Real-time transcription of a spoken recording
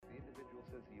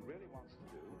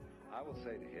I will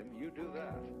say to him, you do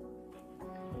that.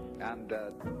 And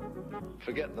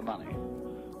forget the money.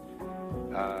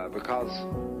 Because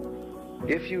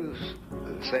if you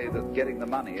say that getting the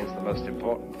money is the most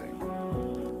important thing,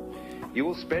 you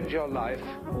will spend your life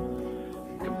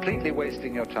completely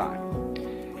wasting your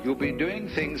time. You'll be doing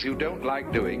things you don't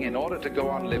like doing in order to go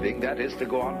on living, that is, to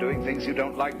go on doing things you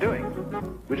don't like doing,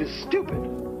 which is stupid.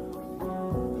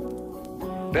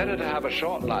 Better to have a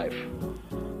short life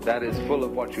that is full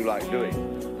of what you like doing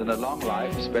than a long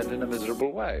life spent in a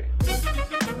miserable way.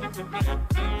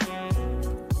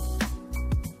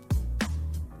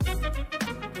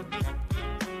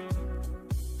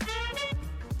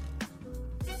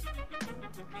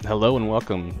 Hello and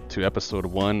welcome to episode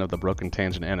 1 of the Broken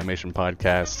Tangent Animation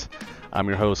Podcast. I'm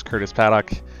your host, Curtis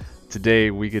Paddock. Today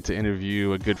we get to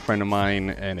interview a good friend of mine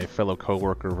and a fellow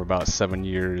co-worker of about 7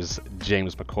 years,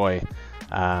 James McCoy.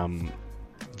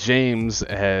 James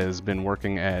has been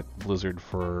working at Blizzard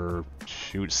for,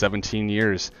 17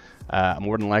 years.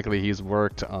 More than likely he's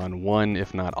worked on one,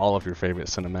 if not all of your favorite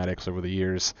cinematics over the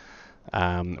years.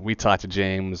 We talked to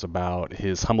James about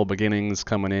his humble beginnings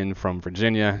coming in from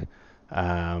Virginia.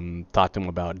 Talked to him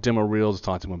about demo reels,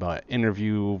 talked to him about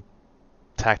interview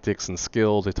tactics and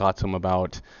skills. We talked to him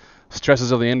about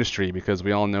stresses of the industry, because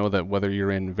we all know that whether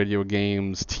you're in video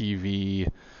games,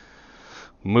 TV,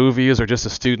 movies, or just a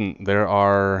student, there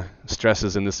are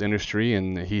stresses in this industry,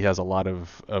 and he has a lot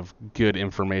of good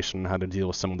information on how to deal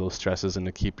with some of those stresses and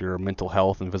to keep your mental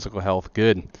health and physical health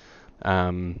good.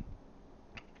 I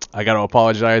got to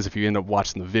apologize if you end up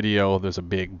watching the video. There's a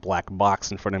big black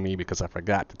box in front of me because I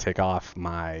forgot to take off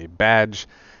my badge,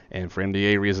 and for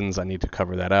NDA reasons I need to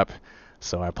cover that up.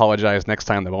 So I apologize. Next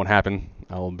time that won't happen.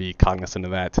 I'll be cognizant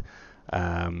of that.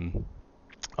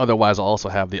 Otherwise, I'll also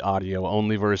have the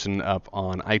audio-only version up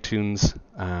on iTunes.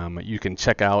 You can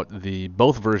check out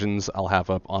both versions I'll have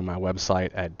up on my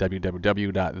website at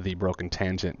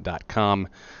www.thebrokentangent.com.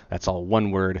 That's all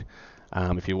one word.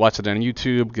 If you watch it on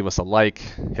YouTube, give us a like,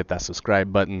 hit that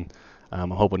subscribe button.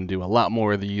 I'm hoping to do a lot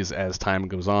more of these as time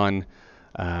goes on.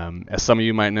 As some of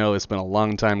you might know, it's been a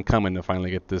long time coming to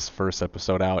finally get this first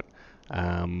episode out.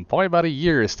 Probably about a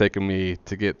year it's taken me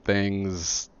to get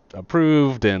things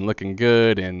approved and looking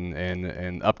good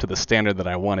and up to the standard that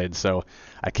I wanted. So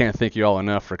I can't thank you all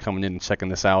enough for coming in and checking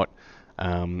this out.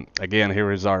 Again,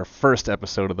 here is our first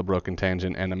episode of the Broken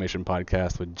Tangent Animation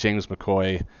Podcast with James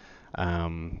McCoy.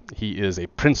 He is a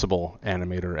principal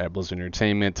animator at Blizzard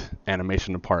Entertainment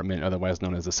Animation Department, otherwise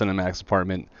known as the Cinematics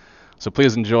Department. So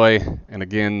please enjoy, and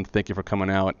again, thank you for coming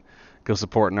out. Go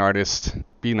support an artist.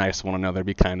 Be nice to one another.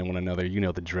 Be kind to one another. You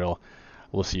know the drill.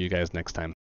 We'll see you guys next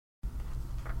time.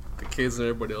 The kids and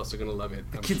everybody else are going to love it.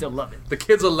 The kids will love it. The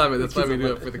kids will love it. That's why we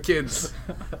do it for the kids.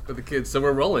 For the kids. So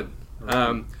we're rolling.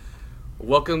 Right.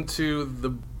 Welcome to the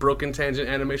Broken Tangent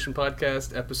Animation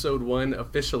Podcast, episode 1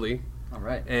 officially. All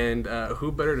right. And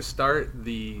who better to start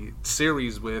the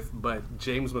series with but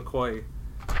James McCoy,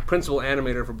 principal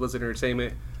animator for Blizzard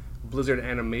Entertainment, Blizzard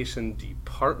Animation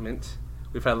Department.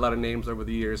 We've had a lot of names over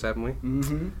the years, haven't we?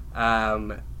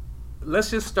 Mm-hmm.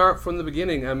 Let's just start from the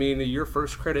beginning. I mean, your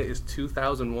first credit is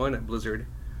 2001 at Blizzard,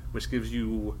 which gives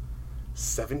you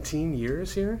 17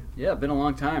 years here? Yeah, been a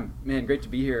long time. Man, great to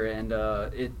be here, and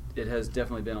it has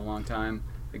definitely been a long time.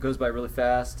 It goes by really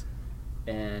fast,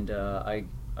 and I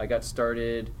got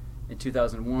started in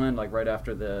 2001, like right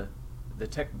after the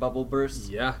tech bubble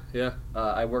burst. Yeah.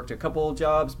 I worked a couple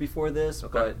jobs before this,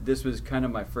 but this was kind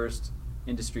of my first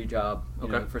industry job. You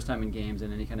know, first time in games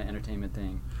and any kind of entertainment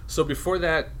thing. So before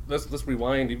that, let's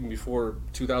rewind even before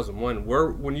 2001.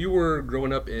 When you were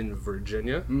growing up in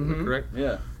Virginia, correct?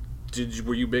 Yeah.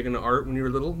 Were you big into art when you were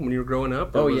little? When you were growing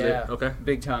up? Oh yeah. Okay.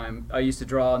 Big time. I used to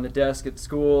draw on the desk at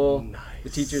school. Nice. The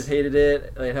teachers hated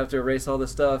it. They'd have to erase all the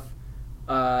stuff.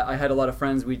 I had a lot of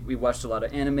friends. We watched a lot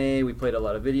of anime. We played a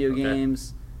lot of video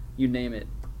games. You name it.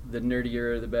 The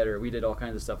nerdier, the better. We did all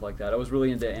kinds of stuff like that. I was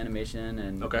really into animation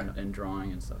and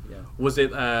drawing and stuff. Yeah. Was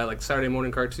it like Saturday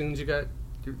morning cartoons? You're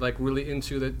like really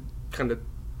into that kind of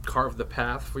carved the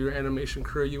path for your animation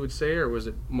career, you would say, or was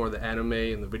it more the anime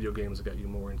and the video games that got you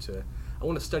more into? I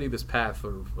want to study this path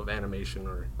of animation.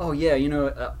 Or oh yeah,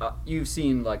 you've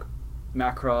seen like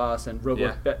Macross and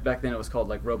back then it was called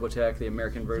like Robotech, the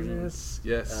American version.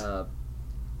 Yes.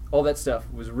 All that stuff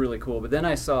was really cool. But then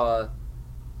I saw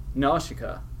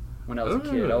Nausicaa when I was a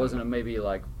kid. I was in maybe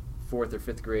like 4th or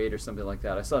 5th grade or something like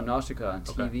that. I saw Nausicaa on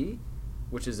TV,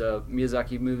 which is a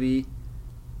Miyazaki movie,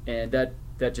 and that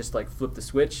just like flipped the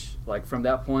switch. Like from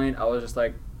that point, I was just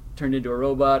like turned into a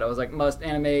robot. I was like, must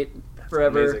animate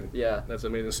forever. Amazing. Yeah, that's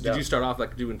amazing. So did you start off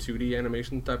like doing 2D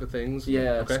animation type of things?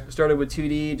 Yeah, started with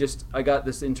 2D. I got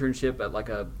this internship at like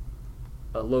a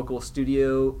a local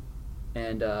studio,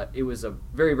 and it was a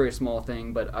very, very small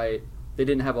thing, but they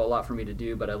didn't have a lot for me to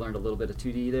do, but I learned a little bit of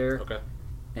 2D there. Okay.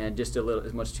 And just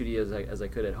as much 2D as I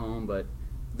could at home, but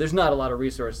there's not a lot of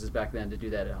resources back then to do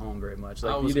that at home very much.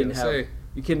 Like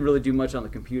you couldn't really do much on the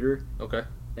computer. Okay.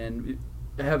 And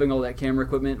having all that camera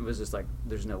equipment was just like,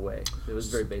 there's no way. It was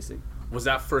very basic. Was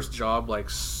that first job like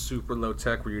super low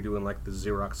tech, where you're doing like the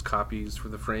Xerox copies for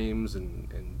the frames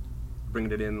and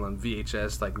bringing it in on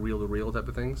VHS, like reel to reel type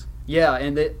of things? Yeah,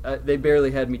 and they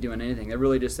barely had me doing anything. They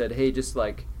really just said, hey, just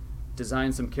like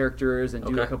design some characters and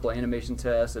do a couple of animation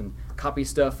tests and copy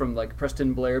stuff from like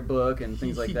Preston Blair book and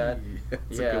things like that.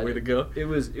 That's a good way to go. It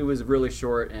was really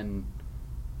short, and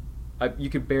you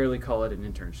could barely call it an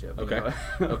internship. Okay.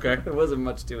 You know? Okay. There wasn't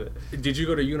much to it. Did you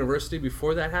go to university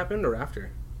before that happened or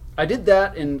after? I did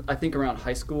that in, I think, around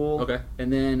high school. Okay.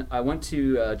 And then I went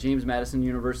to James Madison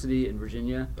University in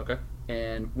Virginia. Okay.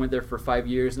 And went there for 5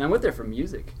 years. And I went there for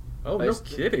music. Oh, no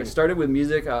kidding. I started with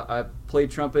music. I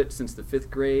played trumpet since the 5th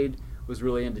grade. Was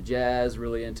really into jazz,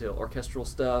 really into orchestral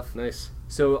stuff. Nice.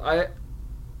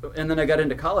 And then I got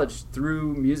into college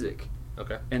through music.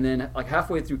 Okay. And then like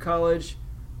halfway through college,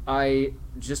 I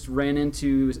just ran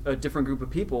into a different group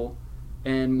of people,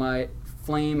 and my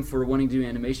flame for wanting to do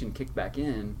animation kicked back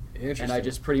in. Interesting. And I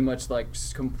just pretty much like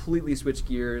completely switched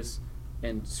gears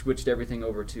and switched everything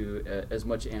over to as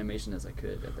much animation as I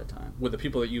could at that time. Were the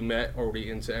people that you met already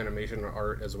into animation or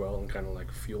art as well, and kind of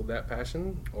like fueled that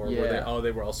passion? Or Yeah.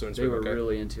 they were also into it? They were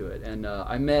really into it. And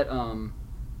I met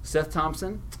Seth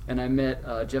Thompson, and I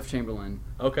met Jeff Chamberlain.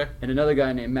 Okay. And another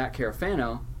guy named Matt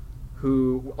Carafano,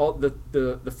 who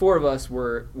the four of us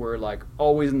were like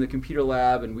always in the computer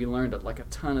lab, and we learned like a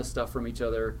ton of stuff from each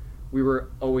other. We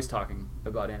were always talking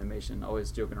about animation,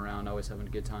 always joking around, always having a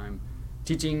good time,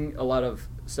 teaching a lot of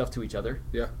stuff to each other.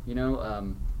 Yeah. You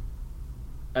know,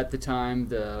 at the time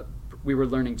we were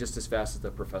learning just as fast as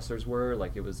the professors were.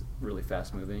 Like it was really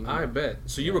fast moving. I bet.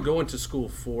 So you were going to school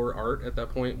for art at that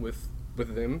point with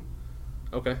them?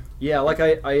 Okay. Yeah, like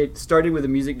I started with a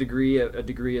music degree, a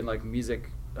degree in like music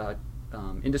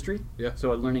industry. Yeah.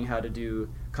 So learning how to do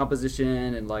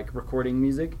composition and like recording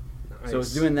music. Nice. So I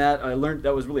was doing that. I learned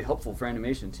that was really helpful for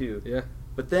animation too. Yeah.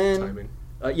 But then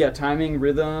Timing. Timing,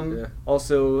 rhythm. Yeah.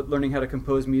 Also learning how to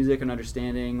compose music and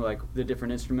understanding like the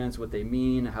different instruments, what they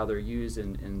mean, how they're used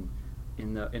in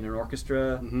an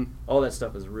orchestra. Mm-hmm. All that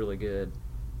stuff is really good.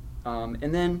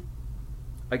 And then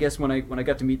I guess when I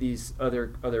got to meet these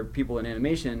other people in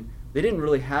animation, they didn't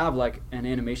really have like an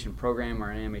animation program or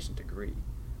an animation degree.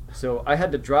 So I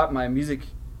had to drop my music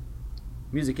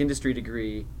industry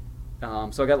degree.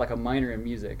 So I got like a minor in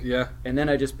music. Yeah. And then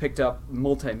I just picked up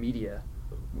multimedia,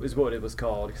 is what it was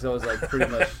called, because I was like pretty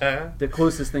much the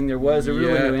closest thing there was. There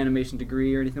really no animation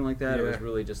degree or anything like that. Yeah. It was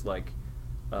really just like,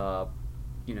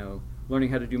 learning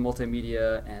how to do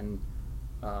multimedia and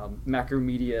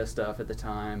macromedia stuff at the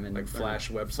time, and like Flash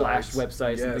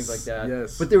websites and things like that.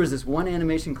 Yes. But there was this one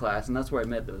animation class, and that's where I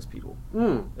met those people.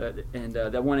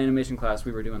 That one animation class,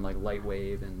 we were doing like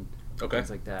Lightwave and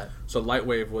things like that. So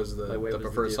Lightwave was the was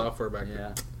preferred deal. software back then.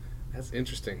 Yeah. That's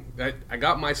interesting. I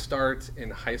got my start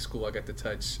in high school. I got to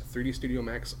touch 3D Studio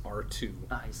Max R2.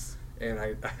 Nice. And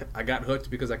I got hooked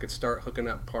because I could start hooking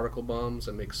up particle bombs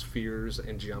and make spheres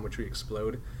and geometry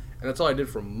explode. And that's all I did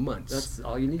for months. That's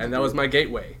all you need. And that was my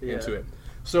gateway into it.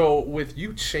 So with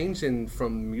you changing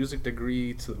from music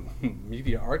degree to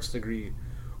media arts degree,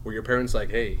 were your parents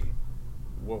like, hey,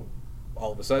 whoa,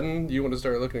 all of a sudden you want to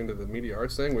start looking into the media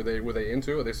arts thing? Were they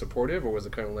into it? Were they supportive? Or was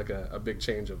it kind of like a big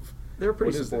change of... They were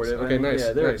pretty supportive. Okay, nice.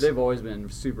 Yeah, nice. They've always been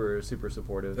super, super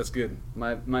supportive. That's good.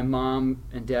 My mom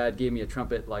and dad gave me a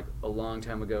trumpet like a long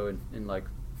time ago in like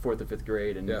 4th or 5th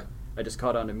grade, and I just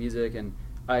caught on to music, and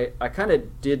I kind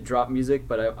of did drop music,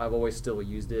 but I've always still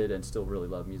used it and still really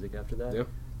love music after that. Yeah.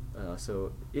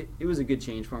 So it was a good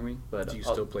change for me. But do you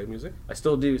still play music? I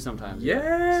still do sometimes.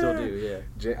 Yeah. Still do,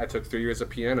 yeah. I took 3 years of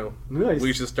piano. Nice.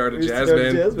 We should start a jazz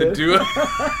band. The duo.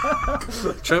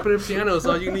 Trumpet and piano is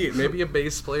all you need. Maybe a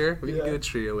bass player. We can get a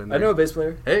trio in there. I know a bass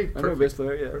player. Hey, I know a bass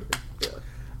player, yeah.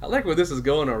 I like where this is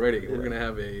going already. Yeah. We're going to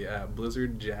have a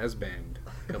Blizzard jazz band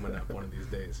coming up one of these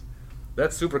days.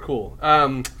 That's super cool.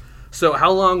 So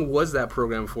how long was that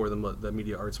program for, the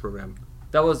media arts program?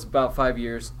 That was about 5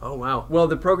 years. Oh, wow. Well,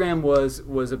 the program was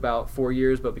about 4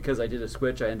 years, but because I did a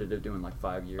switch, I ended up doing like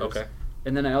 5 years. Okay.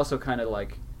 And then I also kind of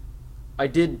like, I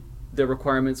did the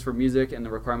requirements for music and the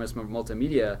requirements for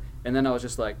multimedia, and then I was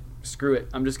just like, screw it.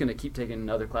 I'm just going to keep taking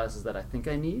other classes that I think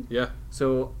I need. Yeah.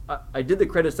 So I did the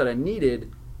credits that I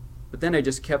needed, but then I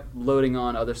just kept loading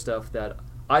on other stuff that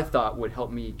I thought would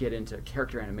help me get into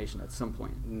character animation at some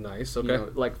point. Nice. Okay. You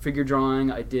know, like figure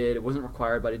drawing, I did. It wasn't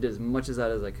required, but I did as much as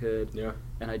that as I could. Yeah.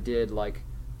 And I did like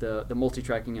the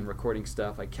multi-tracking and recording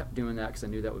stuff. I kept doing that because I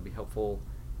knew that would be helpful.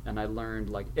 And I learned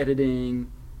like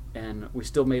editing, and we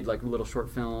still made like little short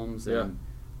films. And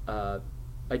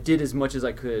I did as much as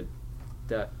I could.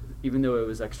 That even though it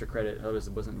was extra credit,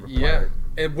 it wasn't required.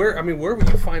 Yeah. And where were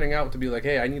you finding out to be like,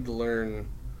 hey, I need to learn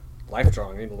life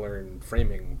drawing, I need to learn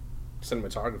framing,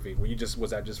 cinematography?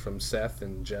 Was that just from Seth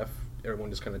and Jeff? Everyone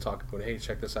just kind of talking, going, hey,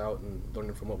 check this out, and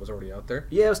learning from what was already out there?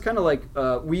 Yeah, it was kind of like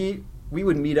we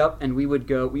would meet up and we would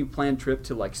go. We planned a trip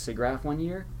to like SIGGRAPH one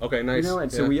year. Okay, nice. You know,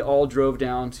 and so we all drove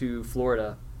down to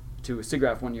Florida to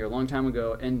SIGGRAPH one year, a long time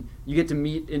ago, and you get to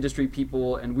meet industry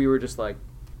people, and we were just like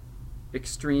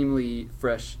extremely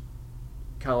fresh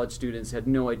college students, had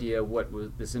no idea what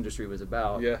this industry was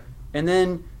about. Yeah. And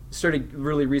then started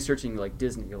really researching like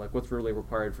Disney, like what's really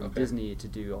required from Disney to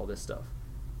do all this stuff.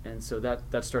 And so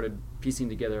that started piecing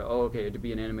together, to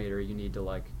be an animator you need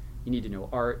to know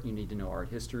art, you need to know art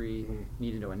history, you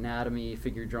need to know anatomy,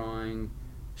 figure drawing,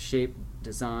 shape,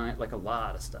 design, like a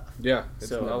lot of stuff. Yeah.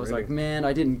 So I was like, man,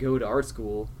 I didn't go to art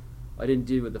school. I didn't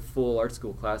do the full art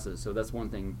school classes. So that's one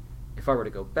thing. If I were to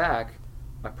go back,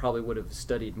 I probably would have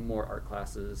studied more art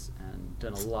classes and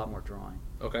done a lot more drawing.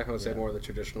 Okay, I would say more of the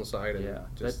traditional side and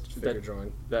just figure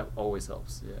drawing. That always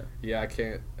helps. Yeah. Yeah, I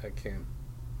can't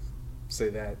say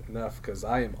that enough because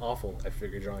I am awful at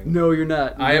figure drawing. No, you're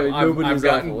not. I've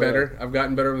gotten better. Yeah. I've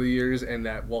gotten better over the years, and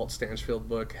that Walt Stanchfield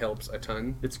book helps a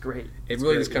ton. It's great. It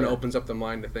really just kind of opens up the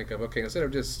mind to think of, okay, instead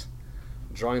of just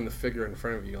drawing the figure in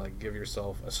front of you, like give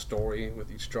yourself a story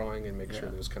with each drawing and make sure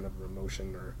there's kind of an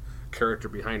emotion or character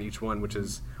behind each one, which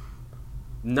is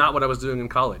not what I was doing in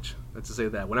college. Let's just say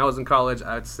that. When I was in college,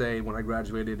 I'd say when I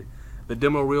graduated, the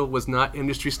demo reel was not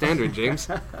industry standard, James.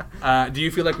 Do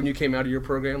you feel like when you came out of your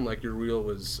program, like your reel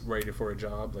was ready for a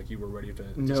job, like you were ready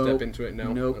to step into it?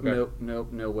 No?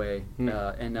 Nope, no way.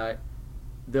 And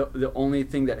the only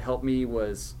thing that helped me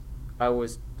was I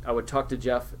would talk to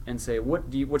Jeff and say,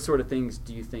 what sort of things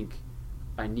do you think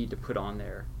I need to put on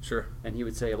there? Sure. And he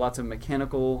would say lots of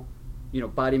mechanical,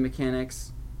 body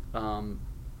mechanics,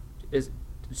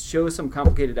 show some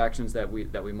complicated actions that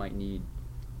we might need.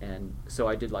 And so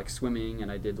I did like swimming,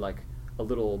 and I did like a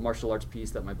little martial arts piece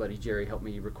that my buddy Jerry helped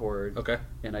me record. Okay.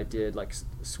 And I did like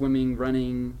swimming,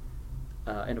 running,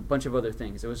 and a bunch of other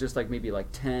things. It was just like maybe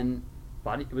like 10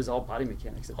 body. It was all body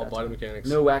mechanics. All body mechanics.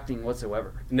 No acting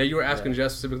whatsoever. Now you were asking Jeff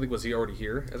specifically, was he already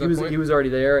here at that point? He was already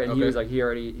there, and he was like he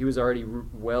was already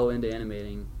well into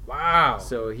animating. Wow.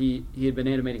 So he had been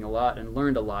animating a lot and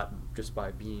learned a lot just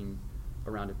by being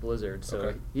around at Blizzard.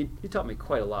 So he taught me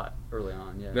quite a lot early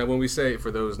on. Yeah. Now when we say, for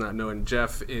those not knowing,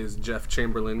 Jeff is Jeff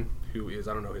Chamberlain, who is,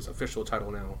 I don't know his official title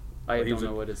now. I don't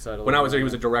know what his title is. When I was there, he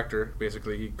was a director.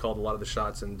 Basically, he called a lot of the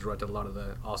shots and directed a lot of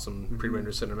the awesome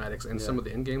pre-rendered cinematics and some of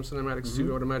the in-game cinematics too,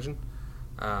 I would imagine.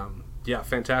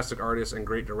 Fantastic artist and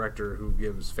great director who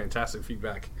gives fantastic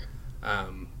feedback.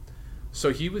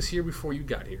 So he was here before you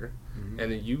got here,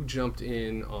 and then you jumped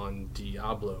in on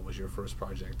Diablo was your first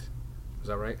project. Is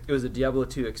that right? It was a Diablo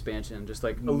 2 expansion, just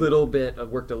like a little bit. I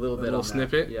worked a little bit on that. A little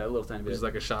snippet? Yeah, a little tiny bit. Just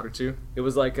like a shot or two? It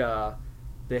was like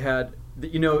they had, do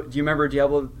you remember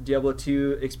Diablo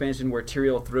 2 expansion where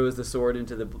Tyrael throws the sword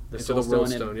into the Soul Stone,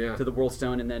 to the World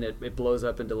Stone, and then it blows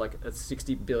up into like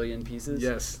 60 billion pieces?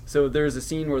 Yes. So there's a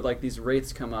scene where like these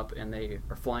wraiths come up and they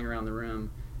are flying around the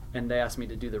room, and they asked me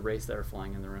to do the wraiths that are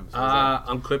flying in the room. So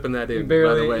I'm clipping that in, by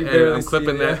the way. I'm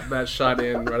clipping that shot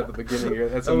in right at the beginning here.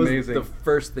 That's amazing. Was the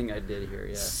first thing I did here,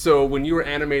 yeah. So when you were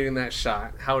animating that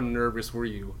shot, how nervous were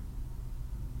you?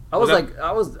 I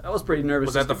was pretty nervous.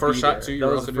 Was that the first shot too? That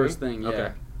was the first thing. Yeah.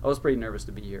 Okay. I was pretty nervous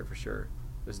to be here for sure.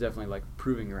 It was definitely like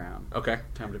proving ground. Okay.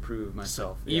 Time to prove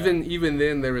myself. Even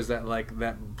then, there was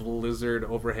that Blizzard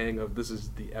overhang of this is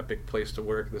the epic place to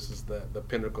work. This is the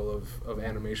pinnacle of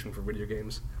animation for video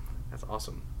games. That's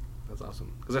awesome.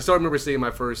 Because I still remember seeing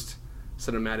my first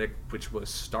cinematic, which was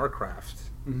StarCraft,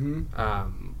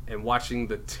 and watching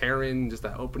the Terran, just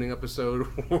that opening episode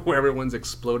where everyone's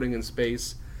exploding in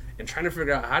space, and trying to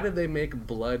figure out how did they make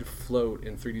blood float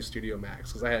in 3D Studio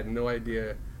Max, because I had no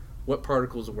idea what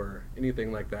particles were,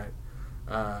 anything like that.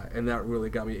 And that really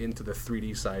got me into the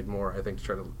 3D side more, I think, to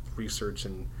try to research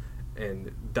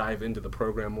and dive into the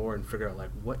program more and figure out,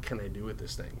 like, what can I do with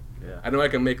this thing? Yeah. I know I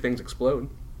can make things explode.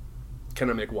 Can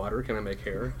I make water? Can I make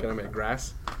hair? Can I make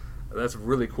grass? That's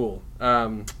really cool.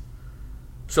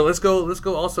 So let's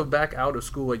go also back out of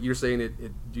school. Like you're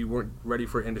saying, you weren't ready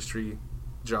for industry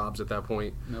jobs at that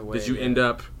point. No way. Did you end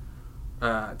up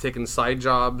taking side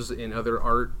jobs in other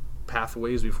art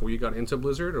pathways before you got into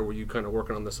Blizzard, or were you kind of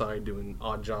working on the side doing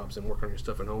odd jobs and working on your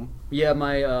stuff at home? Yeah,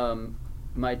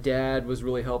 my dad was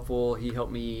really helpful. He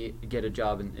helped me get a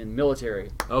job in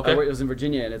military. Okay. It was in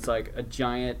Virginia, and it's like a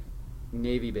giant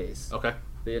Navy base. Okay.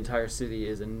 The entire city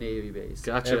is a Navy base.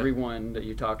 Gotcha. Everyone that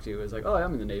you talk to is like, oh,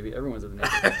 I'm in the Navy. Everyone's in the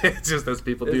Navy. It's just as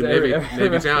people do It's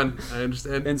Navy town. I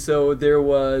understand. And so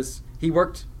he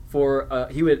worked for,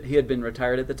 he had been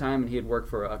retired at the time, and he had worked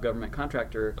for a government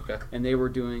contractor. Okay. And they were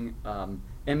doing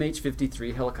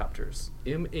MH-53 helicopters.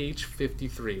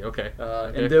 MH-53, okay.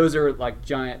 And those are like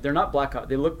giant, they're not Blackhawks,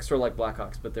 they look sort of like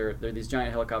Blackhawks, but they're these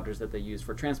giant helicopters that they use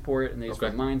for transport, and they use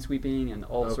for mine sweeping and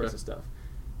all sorts of stuff.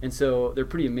 And so they're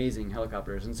pretty amazing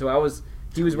helicopters. And so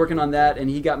he was working on that, and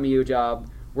he got me a job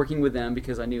working with them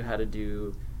because I knew how to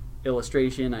do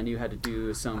illustration, I knew how to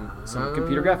do some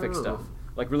computer graphics stuff,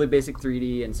 like really basic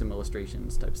 3D and some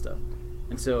illustrations type stuff.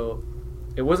 And so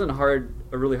it wasn't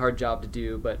a really hard job to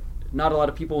do, but not a lot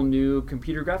of people knew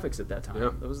computer graphics at that time. Yeah.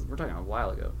 We're talking a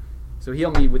while ago. So he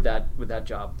helped me with that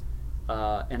job,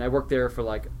 and I worked there for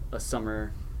like a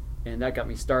summer, and that got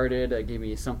me started. It gave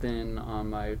me something on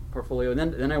my portfolio, and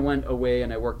then I went away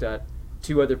and I worked at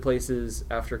 2 other places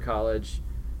after college,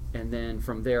 and then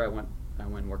from there I went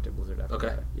and worked at Blizzard after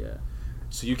that. Yeah.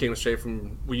 So you came straight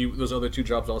from, were you those other 2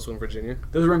 jobs also in Virginia?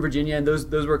 Those were in Virginia, and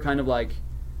those were kind of like,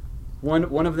 one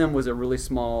of them was a really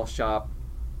small shop,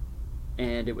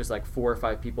 and it was like 4 or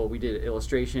 5 people. We did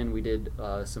illustration, we did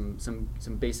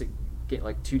some basic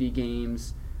like 2D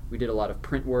games, we did a lot of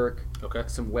print work,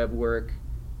 some web work,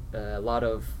 a lot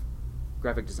of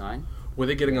graphic design. Were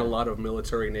they getting a lot of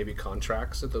military Navy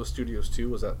contracts at those studios too?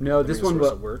 Was that no? This one,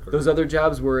 those other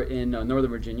jobs were in Northern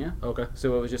Virginia. Okay.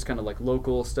 So it was just kind of like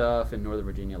local stuff in Northern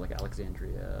Virginia, like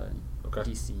Alexandria and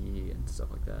DC and stuff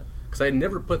like that. Because I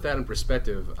never put that in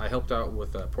perspective. I helped out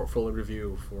with a portfolio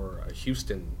review for a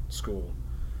Houston school,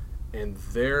 and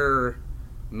their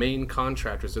main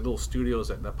contractors, the little studios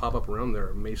that pop up around there,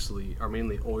 are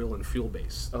mainly oil and fuel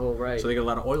based. Oh, right. So they get a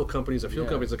lot of oil companies or fuel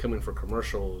companies that come in for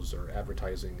commercials or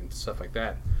advertising and stuff like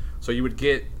that. So you would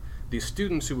get these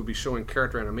students who would be showing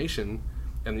character animation,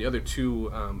 and the other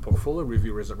 2 portfolio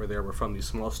reviewers that were there were from these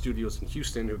small studios in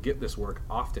Houston who get this work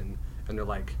often, and they're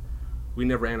like, we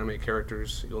never animate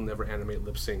characters, you'll never animate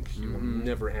lip sync, you will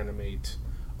never animate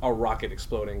a rocket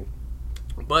exploding.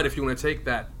 But if you want to take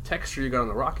that texture you got on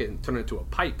the rocket and turn it into a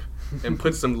pipe and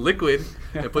put some liquid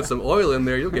and put some oil in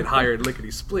there, you'll get hired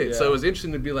lickety-split. Yeah. So it was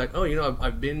interesting to be like, oh,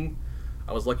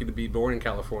 I was lucky to be born in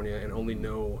California and only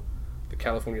know the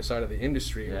California side of the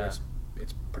industry. Yeah.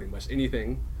 It's pretty much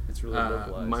anything. It's really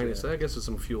localized. Minus, I guess there's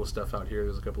some fuel stuff out here.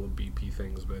 There's a couple of BP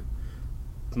things, but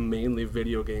mainly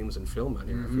video games and film out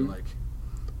here, I feel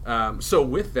like. So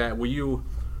with that, were you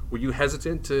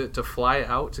hesitant to fly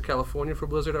out to California for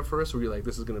Blizzard at first? Or were you like,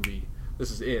 this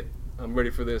is it, I'm ready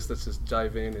for this, let's just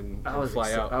dive in and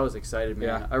fly out? I was excited, man.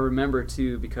 Yeah. I remember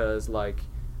too, because like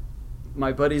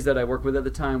my buddies that I worked with at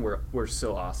the time were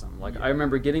so awesome. Like I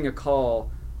remember getting a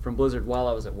call from Blizzard while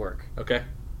I was at work. Okay.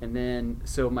 And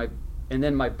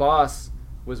then my boss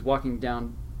was walking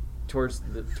down towards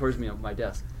me at my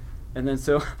desk. And then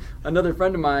so another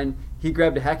friend of mine, he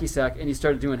grabbed a hacky sack and he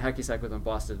started doing hacky sack with my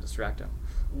boss to distract him.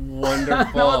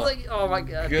 Wonderful. I was like, oh my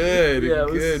god. Good, yeah,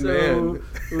 good man.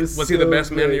 Was he the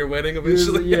best man at your wedding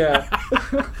eventually? Yeah.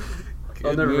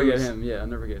 I'll never forget him. Yeah, I'll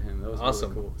never forget him. That was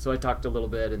awesome. Really cool. So I talked a little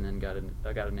bit and then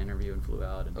I got an interview and flew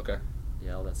out. And,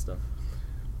 yeah, all that stuff.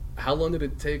 How long did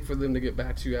it take for them to get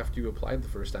back to you after you applied the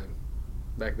first time?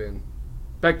 Back then?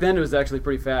 Back then it was actually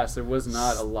pretty fast. There was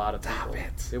not a lot of people. Stop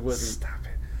it. It wasn't. Stop it.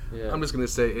 Yeah. I'm just going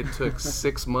to say it took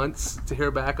 6 months to hear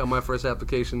back on my first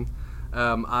application.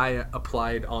 I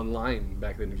applied online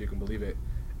back then, if you can believe it,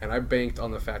 and I banked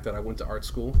on the fact that I went to art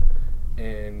school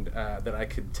and that I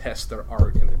could test their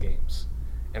art in the games.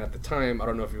 And at the time, I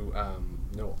don't know if you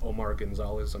know Omar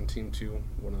Gonzalez on Team 2,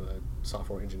 one of the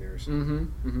software engineers.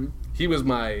 He was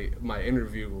my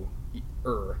interviewer,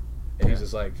 and he's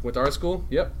just like, went to art school?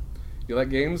 Yep. You like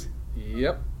games?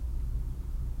 Yep.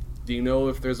 Do you know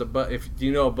if there's a bug? Do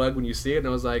you know a bug when you see it? And I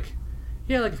was like,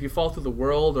 yeah, like if you fall through the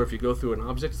world or if you go through an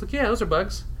object. It's like, yeah, those are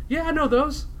bugs. Yeah, I know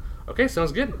those. Okay,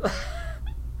 sounds good.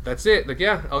 That's it. Like,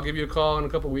 yeah, I'll give you a call in a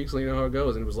couple weeks, let you know how it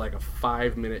goes. And it was like a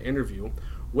 5-minute interview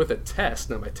with a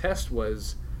test. Now, my test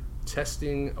was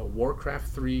testing a Warcraft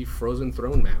 3 Frozen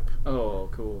Throne map. Oh,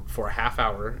 cool. For a half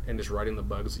hour and just writing the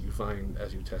bugs that you find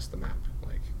as you test the map.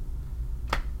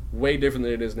 Like, way different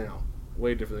than it is now.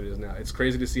 Way different than it is now. It's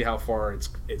crazy to see how far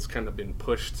it's kind of been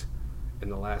pushed in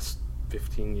the last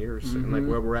 15 years and like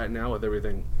where we're at now with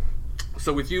everything.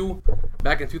 So with you,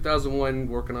 back in 2001,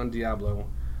 working on Diablo,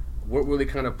 what really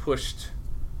kind of pushed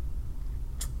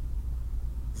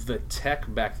the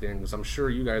tech back then, because I'm sure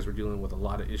you guys were dealing with a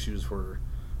lot of issues for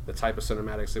the type of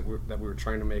cinematics that we were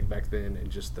trying to make back then, and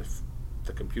just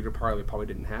the computer part we probably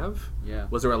didn't have. Yeah.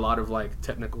 Was there a lot of like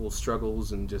technical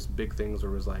struggles and just big things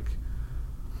where it was like,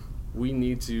 we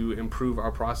need to improve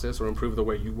our process or improve the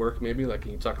way you work, maybe? Like,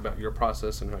 can you talk about your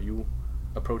process and how you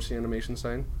approach the animation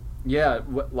side? Yeah,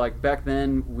 like back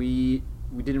then we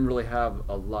didn't really have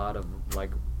a lot of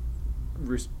like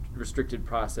restricted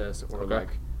process or Okay.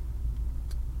 like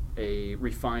a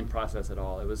refined process at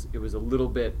all. It was a little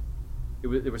bit.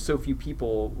 There were so few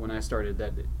people when I started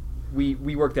that we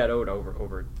worked that out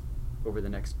over the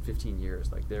next 15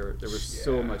 years. Like there was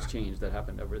so much change that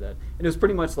happened over that, and it was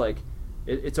pretty much like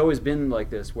it's always been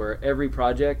like this, where every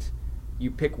project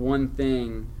you pick one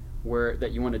thing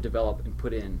that you want to develop and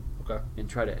put in, Okay. and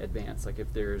try to advance. Like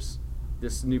if there's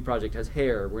this new project has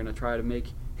hair, we're gonna try to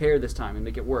make hair this time and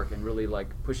make it work and really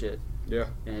like push it. Yeah.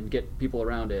 And get people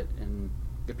around it and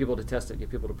get people to test it, get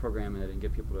people to program it, and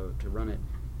get people to run it.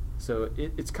 So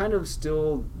it's kind of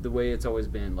still the way it's always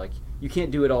been. Like you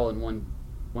can't do it all in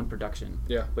one production.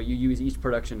 Yeah. But you use each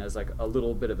production as like a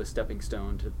little bit of a stepping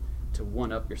stone to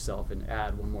one up yourself and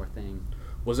add one more thing.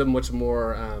 Was it much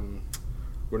more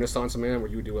Renaissance man, where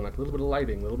you were doing like a little bit of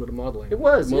lighting, a little bit of modeling? It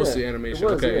was mostly yeah. animation.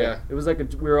 It was, okay, yeah. It was like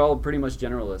we were all pretty much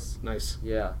generalists. Nice.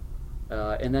 Yeah.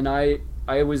 And then I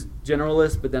was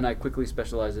generalist, but then I quickly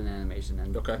specialized in animation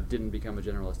and Okay. didn't become a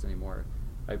generalist anymore.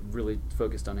 I really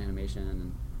focused on animation,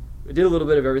 and I did a little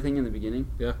bit of everything in the beginning.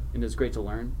 Yeah. And it was great to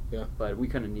learn. Yeah. But we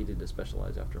kind of needed to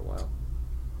specialize after a while.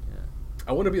 Yeah.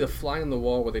 I want to be the fly on the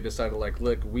wall where they decided, like,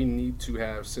 look, we need to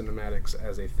have cinematics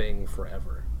as a thing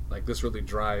forever. Like, this really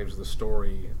drives the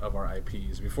story of our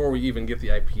IPs before we even get the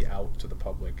IP out to the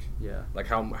public. Yeah. Like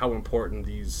how important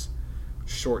these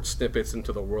short snippets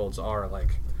into the worlds are,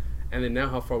 like, and then now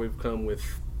how far we've come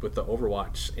with the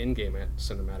Overwatch in-game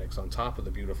cinematics on top of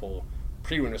the beautiful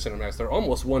pre-render cinematics. They're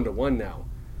almost 1-to-1 now,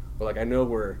 but like I know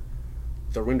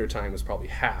the render time is probably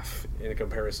half in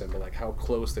comparison, but like how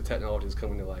close the technology is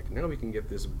coming to, like, now we can get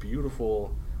this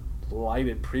beautiful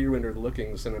lighted pre-rendered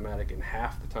looking cinematic in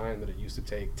half the time that it used to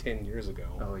take 10 years ago.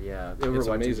 Oh yeah. It's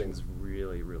Overwatch amazing. is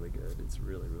really, really good. It's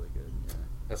really, really good. Yeah.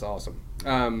 That's awesome.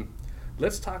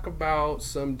 Let's talk about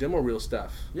some demo reel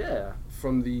stuff. Yeah.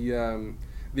 From the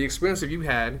experience that you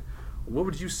had, what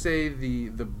would you say the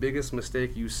biggest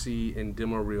mistake you see in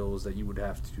demo reels that you would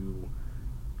have to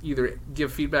either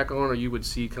give feedback on, or you would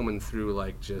see coming through,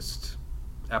 like, just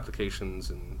applications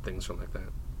and things from like that?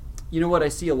 You know what I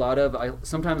see a lot of?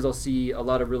 Sometimes I'll see a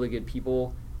lot of really good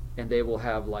people, and they will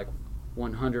have like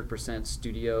 100%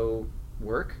 studio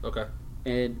work. Okay.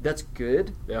 And that's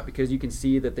good, Yeah. because you can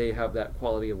see that they have that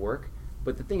quality of work.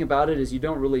 But the thing about it is you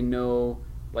don't really know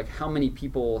like how many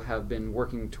people have been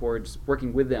working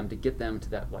with them to get them to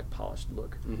that like polished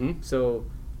look. Mm-hmm. So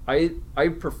I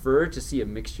prefer to see a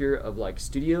mixture of like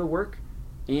studio work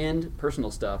and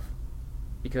personal stuff,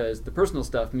 because the personal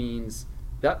stuff means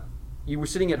that you were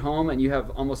sitting at home and you have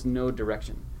almost no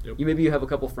direction. Yep. Maybe you have a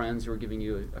couple friends who are giving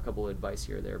you a couple of advice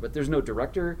here or there, but there's no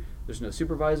director, there's no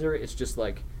supervisor. It's just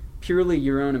like purely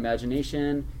your own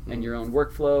imagination and your own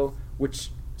workflow,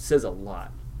 which says a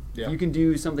lot. Yeah. If you can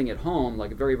do something at home,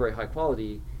 like very, very high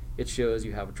quality, it shows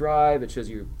you have drive, it shows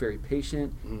you're very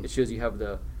patient, it shows you have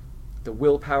the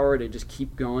willpower to just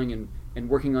keep going and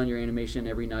working on your animation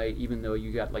every night, even though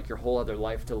you got like your whole other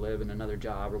life to live and another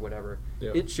job or whatever.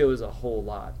 Yep. It shows a whole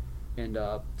lot. And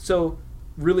so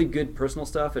really good personal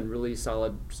stuff and really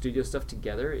solid studio stuff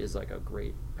together is like a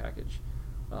great package.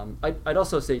 I'd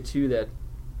also say too that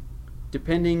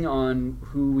depending on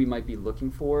who we might be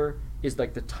looking for is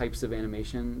like the types of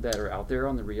animation that are out there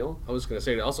on the reel. I was going to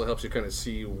say, it also helps you kind of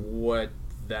see what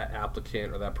that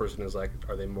applicant or that person is like.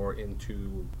 Are they more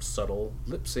into subtle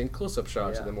lip sync close-up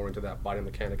shots? Yeah. Are they more into that body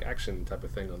mechanic action type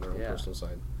of thing on their own personal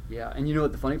side? Yeah, and you know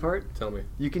what the funny part? Tell me.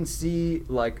 You can see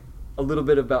like a little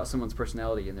bit about someone's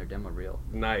personality in their demo reel.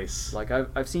 Nice. Like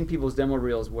I've seen people's demo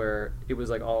reels where it was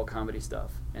like all comedy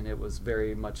stuff, and it was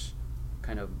very much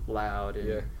kind of loud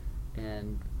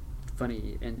and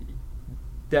funny, and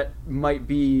that might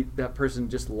be that person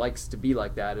just likes to be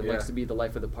like that and likes to be the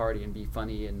life of the party and be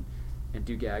funny and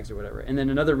do gags or whatever. And then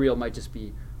another reel might just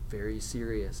be very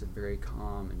serious and very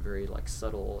calm and very like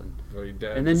subtle and very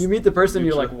dead. And then you meet the person and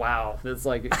you're like, wow, that's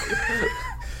like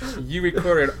you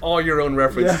recorded all your own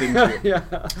reference, didn't you? Yeah.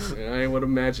 I would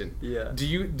imagine. Yeah. Do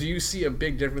you see a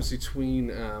big difference between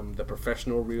the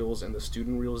professional reels and the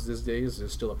student reels these days?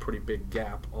 There's still a pretty big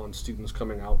gap on students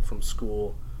coming out from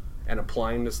school and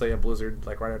applying to, say, a Blizzard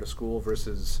like right out of school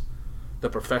versus the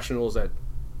professionals that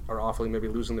are awfully maybe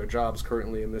losing their jobs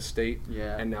currently in this state,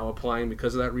 and now applying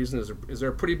because of that reason. Is there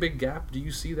a pretty big gap? Do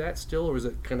you see that still, or is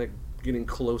it kind of getting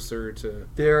closer to?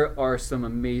 There are some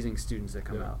amazing students that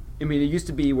come out. I mean, it used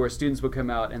to be where students would come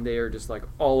out and they are just like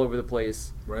all over the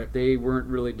place. Right. They weren't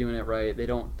really doing it right.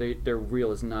 Their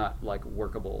reel is not like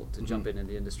workable to jump into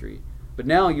the industry. But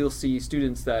now you'll see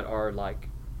students that are like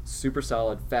super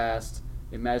solid, fast,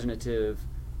 imaginative.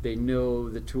 They know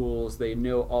the tools. They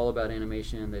know all about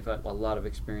animation. They've had a lot of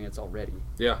experience already.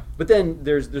 Yeah. But then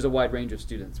there's a wide range of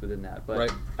students within that. But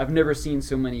right. I've never seen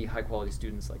so many high quality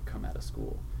students like come out of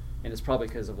school. And it's probably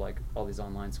because of like all these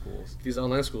online schools. These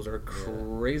online schools are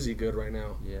crazy good right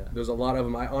now. Yeah. There's a lot of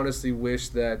them. I honestly wish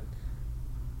that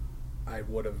I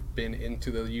would have been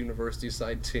into the university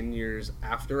side 10 years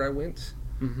after I went.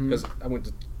 Because I went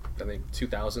to, I think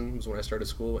 2000 was when I started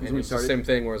school, and it was the same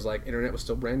thing where it's like internet was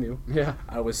still brand new. Yeah,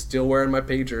 I was still wearing my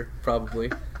pager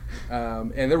probably,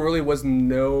 and there really was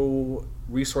no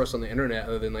resource on the internet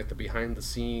other than like the behind the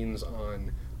scenes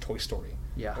on Toy Story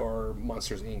or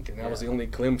Monsters Inc. And that was the only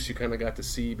glimpse you kind of got to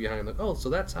see behind like, oh, so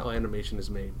that's how animation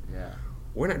is made. Yeah,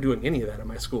 we're not doing any of that at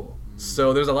my school.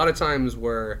 So there's a lot of times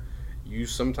where you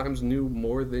sometimes knew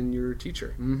more than your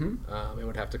teacher, and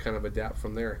would have to kind of adapt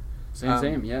from there.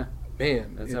 Same, yeah.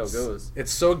 Man, that's how it goes.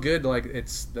 It's so good, like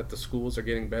it's that the schools are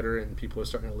getting better and people are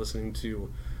starting to listening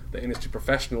to the industry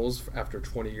professionals after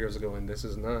 20 years ago, and this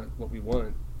is not what we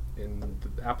want in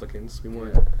the applicants. We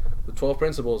want the 12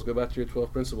 principles. Go back to your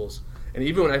 12 principles. And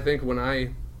even when I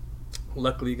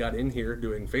luckily got in here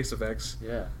doing face effects,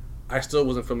 I still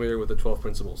wasn't familiar with the 12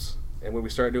 principles. And when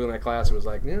we started doing that class, it was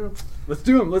like, let's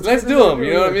do them. Let's do them.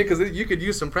 You know what I mean? Because you could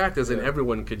use some practice, and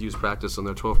everyone could use practice on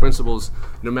their 12 principles,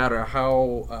 no matter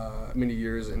how many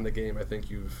years in the game I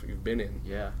think you've been in.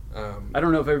 Yeah. I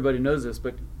don't know if everybody knows this,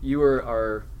 but you were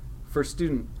our first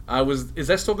student. Is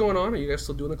that still going on? Are you guys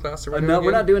still doing the class right now? No,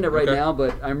 we're not doing it right now.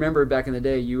 But I remember back in the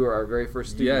day, you were our very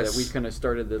first student that we kind of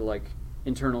started the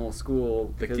internal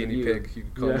school. The guinea pig, you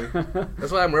could call me.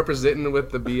 That's why I'm representing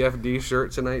with the BFD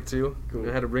shirt tonight too. Cool.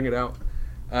 I had to bring it out.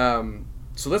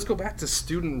 So let's go back to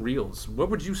student reels. What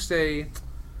would you say,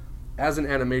 as an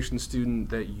animation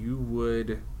student, that you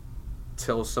would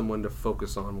tell someone to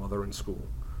focus on while they're in school?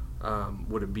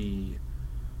 Would it be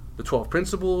the 12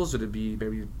 principles? Would it be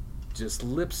maybe just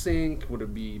lip sync? Would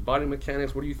it be body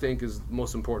mechanics? What do you think is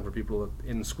most important for people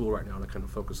in school right now to kind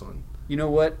of focus on? You know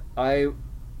what?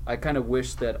 I kind of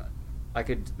wish that I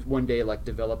could one day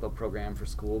develop a program for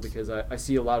school, because I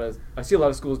see a lot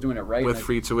of schools doing it right with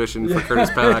free tuition for Curtis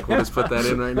Paddock. We'll just put that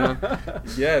in right now.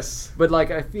 Yes, but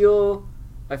I feel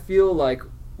like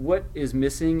what is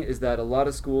missing is that a lot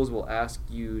of schools will ask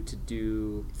you to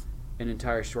do an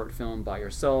entire short film by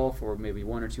yourself or maybe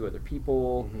one or two other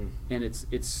people, and it's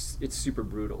super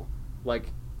brutal. Like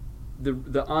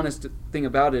the honest thing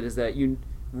about it is that you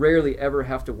rarely ever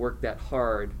have to work that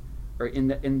hard or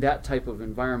in that type of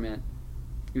environment,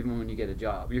 even when you get a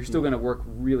job. You're still going to work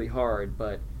really hard,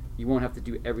 but you won't have to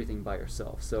do everything by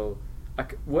yourself. So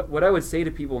what I would say to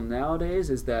people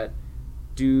nowadays is that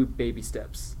do baby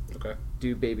steps. Okay.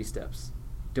 Do baby steps.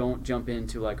 Don't jump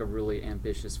into a really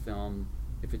ambitious film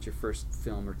if it's your first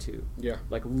film or two. Yeah.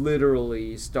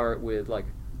 Literally start with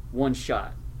one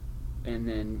shot and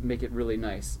then make it really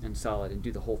nice and solid and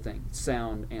do the whole thing.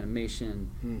 Sound,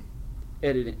 animation,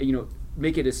 editing,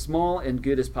 make it as small and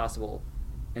good as possible,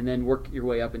 and then work your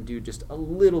way up and do just a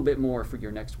little bit more for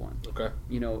your next one. Okay.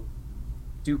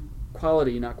 Do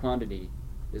quality, not quantity,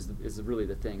 is really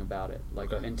the thing about it.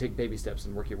 Okay. And take baby steps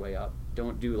and work your way up.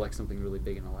 Don't do something really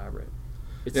big and elaborate.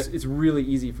 It's really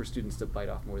easy for students to bite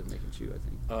off more than they can chew, I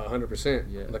think. 100%.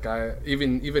 Yeah.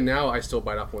 Even now I still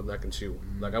bite off more than I can chew.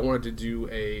 I wanted to do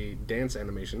a dance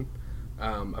animation.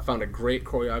 I found a great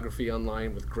choreography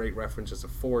online with great references, a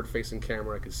forward-facing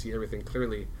camera. I could see everything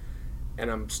clearly, and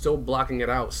I'm still blocking it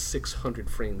out 600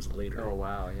 frames later. Oh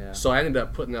wow, yeah. So I ended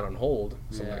up putting that on hold.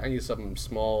 So I need something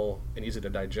small and easy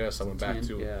to digest. I went back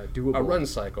to a run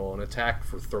cycle and attack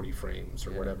for 30 frames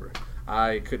or whatever.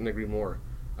 I couldn't agree more.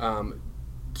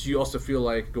 Do you also feel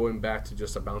like going back to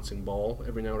just a bouncing ball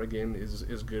every now and again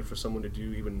is good for someone to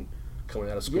do, even coming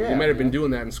out of school? You might have been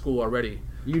doing that in school already.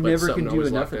 You never can do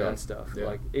enough of that stuff.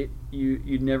 Yeah.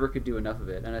 You never could do enough of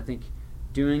it. And I think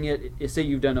doing it, say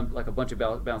you've done a bunch of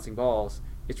bouncing balls,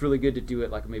 it's really good to do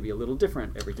it maybe a little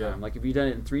different every time. If you've done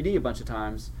it in 3D a bunch of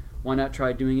times, why not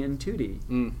try doing it in 2D?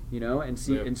 And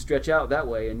see and stretch out that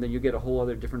way, and then you get a whole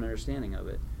other different understanding of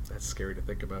it. That's scary to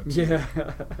think about. Yeah.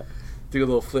 Do a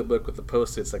little flip book with the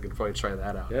Post-its. I could probably try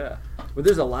that out. Yeah. But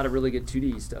there's a lot of really good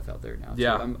 2D stuff out there now.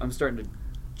 Yeah. So I'm starting to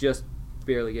just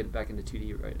barely get back into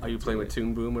 2D right now. Are you playing with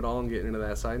Toon Boom at all and getting into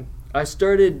that side? I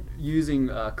started using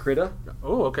Krita.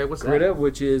 Oh, okay. What's Krita, that?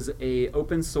 which is a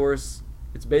open source.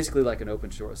 It's basically like an open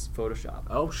source Photoshop.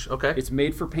 Oh, okay. It's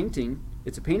made for painting.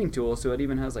 It's a painting tool, so it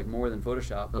even has like more than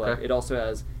Photoshop. But Okay. it also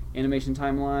has animation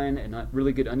timeline and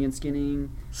really good onion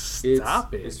skinning.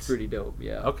 Stop it. It's pretty dope.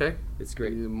 Yeah. Okay. It's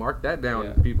great. You mark that down,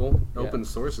 Yeah. people. Yeah. Open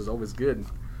source is always good.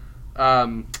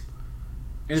 And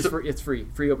it's free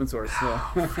open source.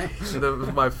 So.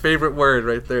 My favorite word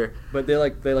right there. But they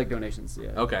like donations.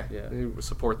 Yeah. Okay. Yeah.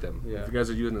 Support them. Yeah. If you guys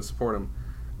are using it, support them.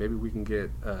 Maybe we can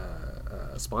get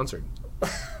sponsored.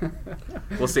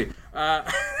 We'll see.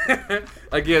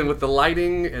 Again, with the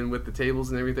lighting and with the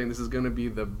tables and everything, this is going to be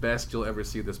the best you'll ever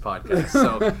see this podcast.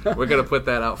 So we're going to put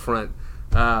that out front.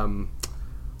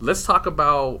 Let's talk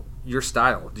about your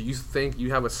style. Do you think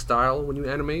you have a style when you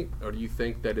animate, or do you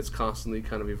think that it's constantly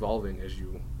kind of evolving as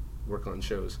you work on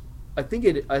shows? I think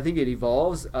it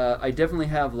evolves. I definitely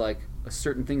have like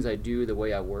certain things I do the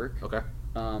way I work. Okay.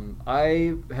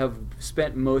 I have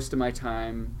spent most of my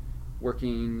time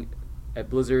working at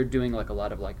Blizzard doing like a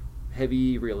lot of like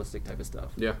heavy realistic type of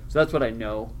stuff. Yeah. So that's what I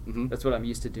know. Mhm. That's what I'm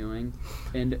used to doing.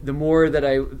 And the more that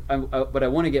but I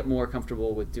want to get more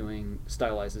comfortable with doing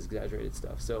stylized, exaggerated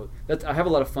stuff. So I have a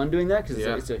lot of fun doing that because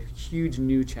Yeah. it's a huge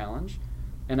new challenge,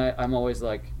 and I'm always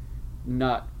like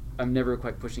I'm never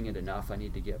quite pushing it enough. I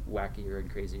need to get wackier and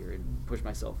crazier and push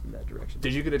myself in that direction.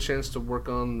 Did you get a chance to work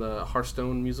on the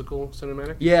Hearthstone musical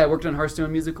cinematic? Yeah, I worked on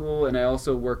Hearthstone musical, and I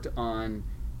also worked on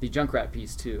the Junkrat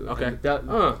piece too. Okay.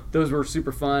 And those were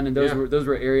super fun, and those Yeah.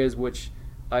 were areas which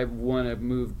I want to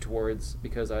move towards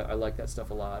because I like that stuff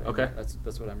a lot. And Okay.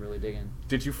 That's what I'm really digging.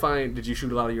 Did you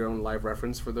shoot a lot of your own live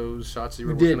reference for those shots that you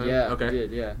were We working did, on? yeah. Okay. We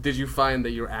did, yeah. Did you find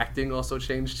that your acting also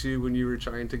changed too when you were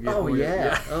trying to get Oh more-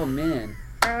 yeah. Oh man.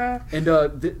 And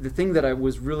the thing that I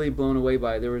was really blown away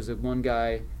by, there was one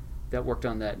guy that worked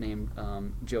on that named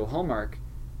Joe Hallmark,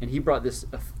 and he brought this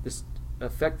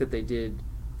effect that they did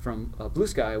from Blue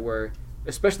Sky, where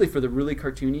especially for the really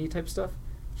cartoony type stuff,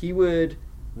 he would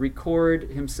record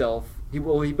himself. He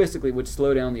basically would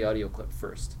slow down the audio clip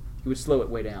first. He would slow it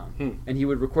way down, and he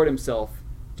would record himself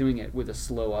doing it with a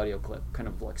slow audio clip, kind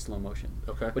of like slow motion.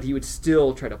 Okay. But he would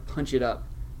still try to punch it up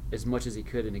as much as he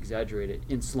could and exaggerate it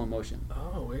in slow motion.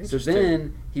 Oh, So interesting.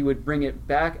 then he would bring it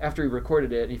back after he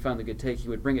recorded it and he found the good take. He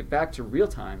would bring it back to real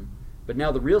time, but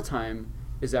now the real time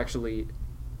is actually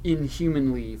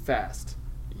inhumanly fast.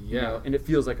 Yeah. And it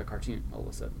feels like a cartoon all of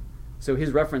a sudden. So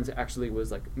his reference actually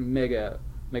was like mega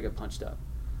punched up.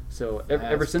 So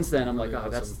ever That's since then, I'm like, really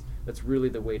oh, awesome. that's really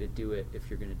the way to do it if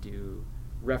you're going to do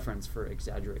reference for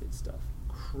exaggerated stuff.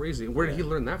 Crazy. Where did he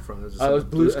learn that from? Is it It was some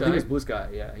Blue. I Sky? think it was Blue Sky.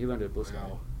 Yeah, he learned it at Blue Sky.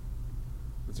 Wow.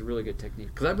 It's a really good technique.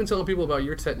 Because I've been telling people about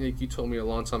your technique you told me a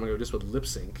long time ago just with lip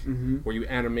sync, where you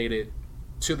animate it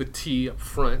to the T up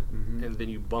front, and then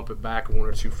you bump it back 1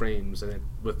 or 2 frames, and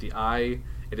with the eye,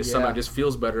 it just somehow just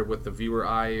feels better with the viewer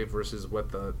eye versus what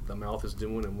the mouth is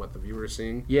doing and what the viewer is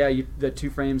seeing. Yeah, the 2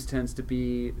 frames tends to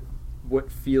be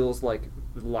what feels like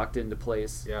locked into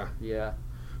place. Yeah. Yeah.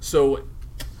 So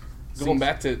going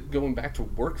back to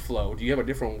workflow, do you have a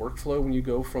different workflow when you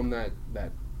go from that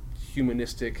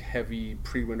humanistic, heavy,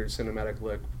 pre-rendered cinematic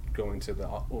look going to the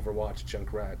Overwatch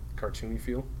Junkrat cartoony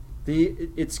feel?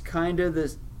 It's kind of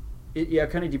this. It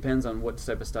kind of depends on what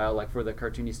type of style. Like for the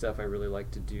cartoony stuff, I really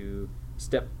like to do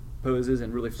step poses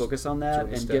and really focus on that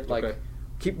and step,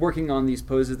 keep working on these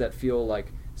poses that feel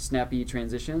like snappy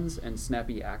transitions and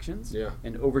snappy actions. Yeah.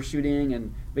 And overshooting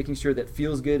and making sure that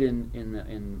feels good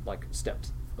in like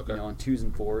steps. Okay. On 2s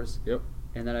and 4s. Yep.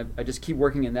 And then I just keep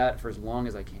working in that for as long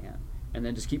as I can, and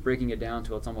then just keep breaking it down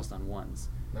till it's almost on 1s.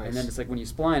 Nice. And then it's like when you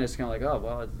spline, it's kind of like, oh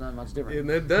well, it's not much different. Isn't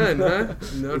that done, huh?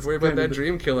 No, don't worry about that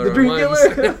dream killer. The on dream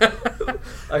ones. killer.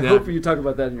 I No. hope you talk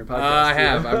about that in your podcast. I too.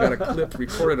 have. I've got a clip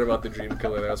recorded about the dream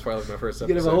killer. That was probably my first You episode.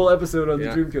 can have a whole episode on Yeah.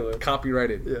 the dream killer.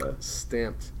 Copyrighted. Yeah.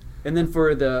 Stamped. And then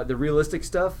for the realistic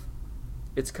stuff,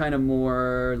 it's kind of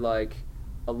more like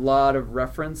a lot of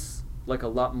reference, like a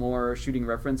lot more shooting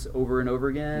reference over and over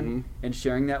again, and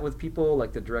sharing that with people,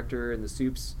 like the director and the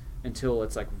soups, until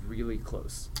it's like really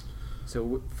close.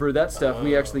 So for that stuff,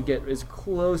 we actually get as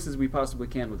close as we possibly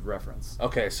can with reference.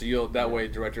 Okay, so that way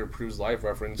director approves live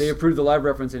reference. They approve the live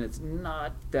reference, and it's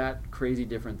not that crazy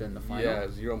different than the final. Yeah,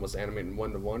 you're almost animating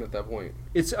 1-to-1 at that point.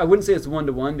 I wouldn't say it's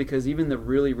 1-to-1 because even the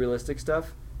really realistic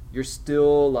stuff, you're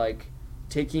still like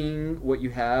taking what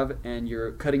you have and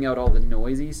you're cutting out all the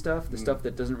noisy stuff, the stuff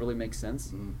that doesn't really make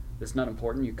sense, that's not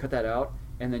important. You cut that out,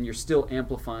 and then you're still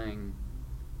amplifying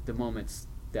the moments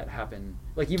that happen.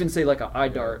 Like even say like an eye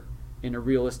dart in a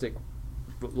realistic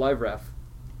live ref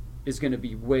is going to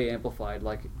be way amplified.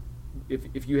 Like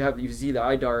if you see the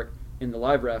eye dart in the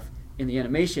live ref, in the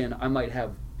animation I might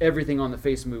have everything on the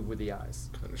face move with the eyes.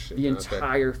 Kind of shit. The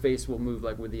entire face will move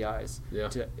like with the eyes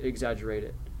to exaggerate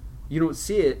it. You don't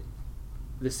see it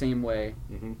the same way,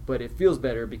 but it feels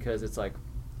better because it's like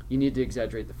you need to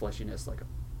exaggerate the fleshiness like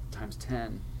times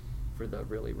 10 for the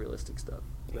really realistic stuff.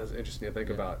 That's interesting to think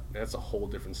about. That's a whole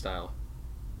different style.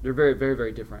 They're very, very,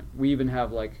 very different. We even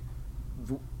have like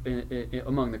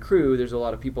among the crew, there's a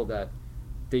lot of people that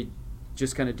they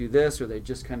just kind of do this, or they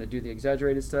just kind of do the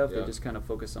exaggerated stuff. They just kind of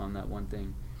focus on that one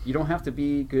thing. You don't have to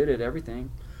be good at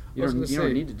everything. You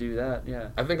don't need to do that. Yeah.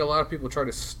 I think a lot of people try to.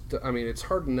 It's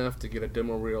hard enough to get a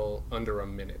demo reel under a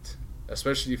minute,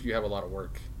 especially if you have a lot of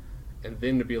work, and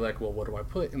then to be like, well, what do I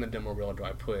put in the demo reel? Do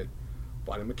I put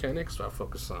body mechanics? Do I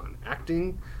focus on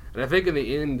acting? And I think in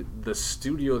the end, the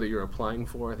studio that you're applying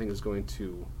for, I think, is going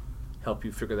to help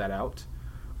you figure that out.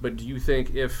 But do you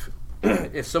think if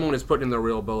someone is putting in the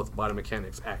reel both body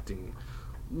mechanics, acting,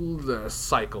 the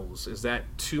cycles, is that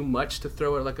too much to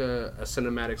throw at like a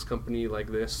cinematics company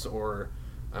like this, or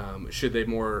should they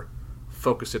more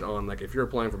focus it on, like, if you're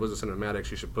applying for Blizzard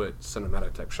Cinematics, you should put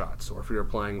cinematic type shots, or if you're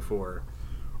applying for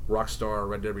Rockstar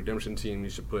Red Dead Redemption team, you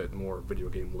should put more video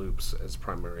game loops as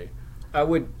primary? I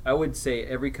would say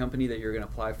every company that you're going to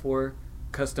apply for,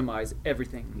 customize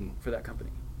everything for that company.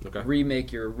 Okay.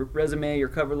 Remake your resume, your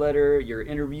cover letter, your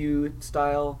interview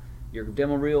style, your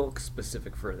demo reel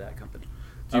specific for that company.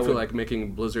 Do you feel like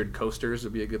making Blizzard coasters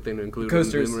would be a good thing to include?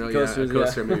 Coasters, in the demo reel? coasters, a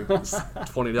coaster, maybe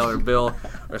 $20 bill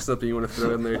or something you want to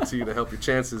throw in there too to help your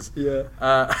chances. Yeah.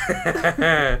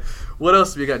 What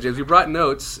else have you got, James? You brought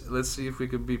notes. Let's see if we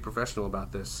could be professional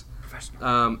about this.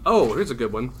 Professional. Here's a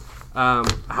good one.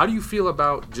 How do you feel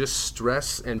about just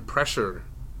stress and pressure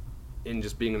in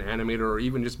just being an animator, or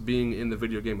even just being in the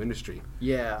video game industry?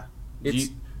 Yeah.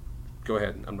 Go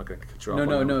ahead. I'm not going to cut you off.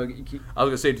 No. I was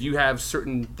going to say, do you have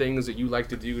certain things that you like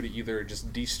to do to either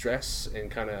just de-stress and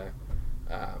kind of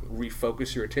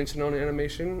refocus your attention on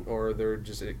animation, or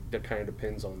that kind of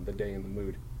depends on the day and the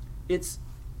mood?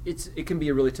 It can be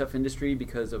a really tough industry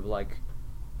because of, like,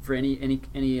 for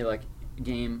any like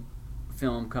game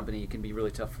film company, it can be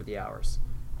really tough for the hours,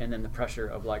 and then the pressure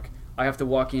of, like, I have to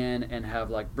walk in and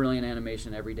have, like, brilliant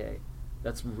animation every day.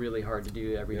 That's really hard to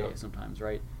do every day sometimes,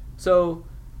 right? So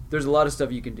there's a lot of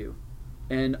stuff you can do,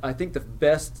 and I think the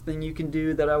best thing you can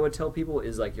do that I would tell people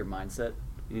is, like, your mindset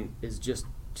is just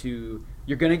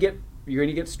you're gonna get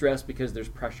stressed because there's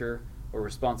pressure or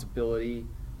responsibility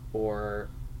or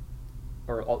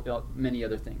many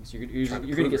other things. You're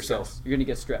gonna get stressed. You're gonna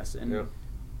get stressed, and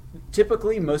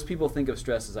typically most people think of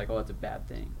stress as like, oh, that's a bad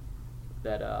thing.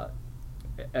 That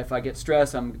if I get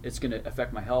stressed, it's going to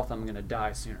affect my health. I'm going to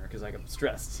die sooner because I get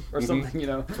stressed or something, you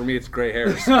know. For me, it's gray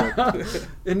hairs.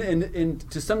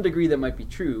 and to some degree that might be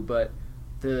true, but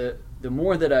the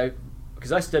more that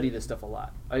because I study this stuff a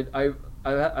lot.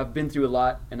 I've been through a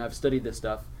lot, and I've studied this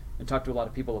stuff and talked to a lot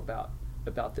of people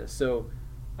about this. So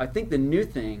I think the new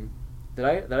thing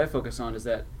that I focus on is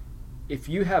that if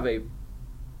you have a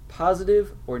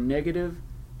positive or negative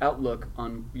outlook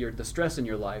on the stress in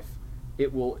your life,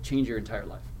 it will change your entire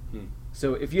life.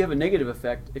 So if you have a negative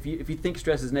effect, if you think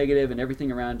stress is negative and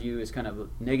everything around you is kind of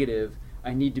negative,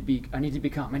 I need to be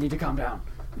calm. I need to calm down.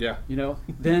 Yeah. You know,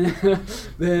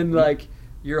 then like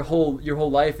your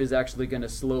whole life is actually going to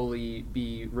slowly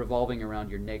be revolving around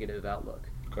your negative outlook.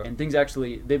 Okay. And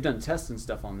they've done tests and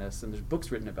stuff on this, and there's books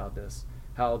written about this,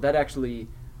 how that actually,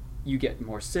 you get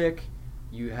more sick,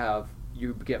 you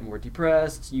get more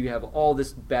depressed, you have all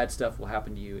this bad stuff will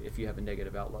happen to you if you have a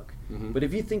negative outlook. But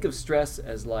if you think of stress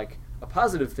as like a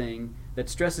positive thing, that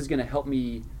stress is going to help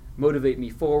me, motivate me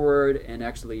forward, and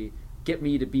actually get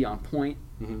me to be on point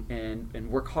and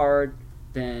work hard,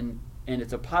 and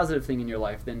it's a positive thing in your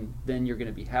life, then you're going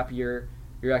to be happier.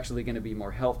 You're actually going to be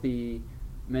more healthy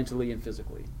mentally and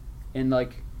physically. And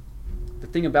like the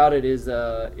thing about it is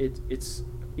it's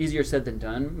easier said than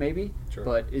done, maybe,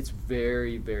 but it's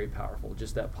very, very powerful,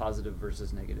 just that positive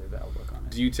versus negative outlook on it.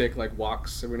 Do you take like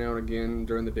walks every now and again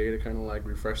during the day to kind of like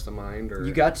refresh the mind? Or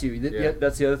you got to. Yeah,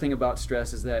 that's the other thing about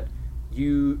stress, is that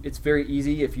it's very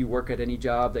easy if you work at any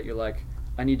job that you're like,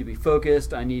 I need to be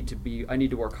focused, I need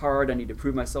to work hard, I need to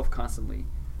prove myself constantly.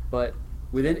 But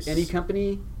within any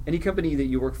company that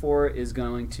you work for is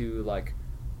going to like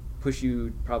push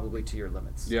you probably to your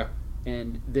limits. Yeah.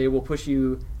 And they will push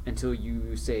you until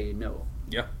you say no.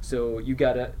 Yeah. So you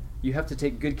have to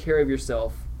take good care of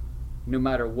yourself, no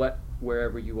matter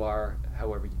wherever you are,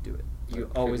 however you do it.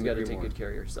 You always got to take good care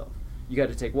of yourself. You got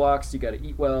to take walks. You got to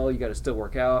eat well. You got to still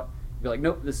work out. Be like,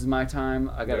 nope, this is my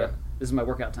time. This is my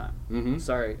workout time.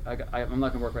 Sorry, I'm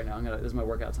not gonna work right now. This is my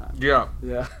workout time. Yeah.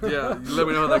 Yeah. Yeah. Let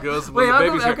me know how that goes. Wait,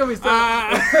 how come we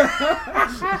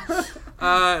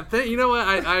You know what?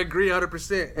 I agree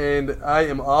 100%, and I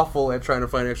am awful at trying to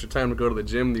find extra time to go to the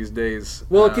gym these days.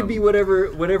 Well, it could be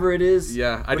whatever it is.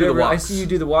 Yeah, I do the walks. I see you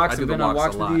do the walks. I've been on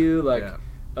walks with you. Like,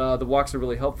 yeah. The walks are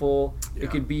really helpful. Yeah.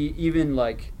 It could be even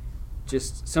like,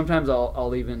 just sometimes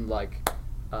I'll even like,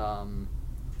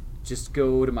 just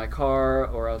go to my car,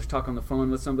 or I'll just talk on the phone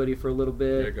with somebody for a little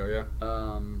bit. There you go.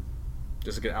 Yeah.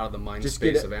 Just to get out of the mind Just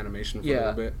space of animation for a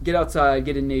little bit. Get outside,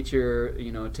 get in nature,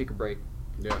 take a break.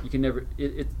 Yeah. You can never,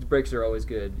 the breaks are always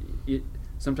good.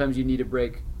 Sometimes you need a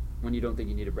break when you don't think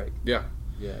you need a break. Yeah.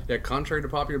 Yeah. Yeah, contrary to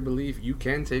popular belief, you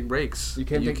can take breaks. You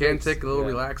can take a little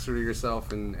relaxer to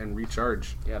yourself and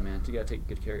recharge. Yeah, man. You got to take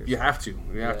good care of yourself. You have to.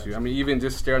 You have to. I mean, even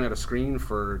just staring at a screen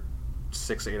for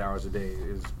 6 to 8 hours a day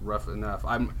is rough enough.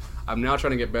 I'm now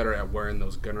trying to get better at wearing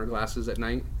those gunner glasses at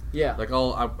night. Yeah. Like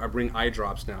I bring eye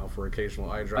drops now for occasional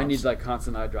eye drops. I need like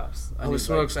constant eye drops. Holy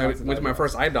smokes! I went to my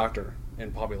first eye doctor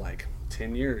in probably like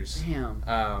 10 years. Damn.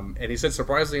 And he said,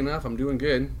 surprisingly enough, I'm doing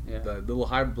good. Yeah. The little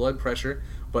high blood pressure.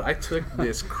 But I took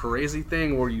this crazy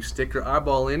thing where you stick your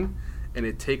eyeball in, and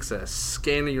it takes a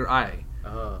scan of your eye.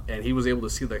 And he was able to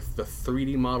see like the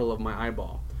 3D model of my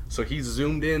eyeball. So he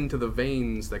zoomed into the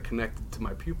veins that connected to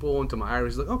my pupil and to my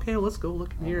iris. He's like, okay, well, let's go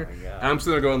look in here. My God. And I'm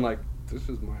sitting there going like, this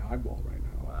is my eyeball right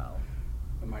now. Wow.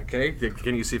 I'm like, okay,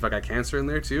 can you see if I got cancer in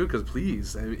there too? Because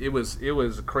please, it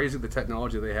was crazy the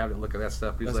technology they have to look at that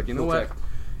stuff. He's like, you know what?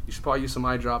 You should probably use some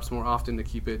eye drops more often to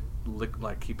keep it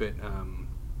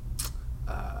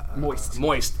moist.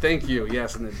 Moist. Thank you.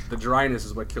 Yes, and the dryness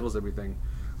is what kills everything.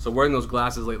 So wearing those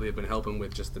glasses lately have been helping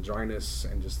with just the dryness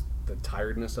and just the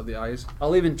tiredness of the eyes.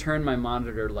 I'll even turn my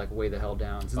monitor like way the hell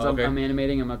down. Since I'm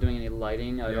animating, I'm not doing any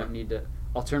lighting. I don't need to.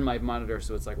 I'll turn my monitor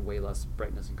so it's like way less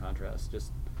brightness and contrast.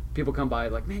 Just people come by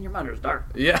like, man, your monitor's dark.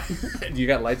 Yeah. Do you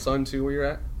got lights on too where you're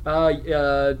at?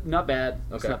 Not bad.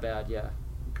 Okay. It's not bad. Yeah.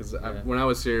 Because when I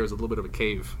was here, it was a little bit of a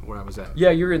cave where I was at.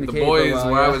 Yeah, you were in the cave. The boys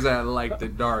where I was at like the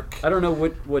dark. I don't know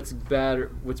what's what's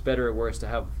better or worse to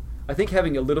have. I think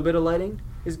having a little bit of lighting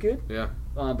is good. Yeah.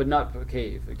 But not a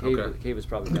cave. A cave is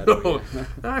probably better. No,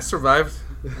 I survived.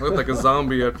 I looked like a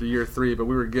zombie after year 3, but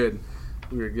we were good.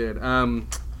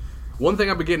 One thing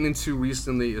I've been getting into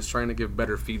recently is trying to give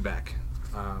better feedback.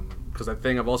 Because I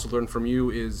think I've also learned from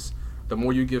you is the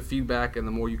more you give feedback and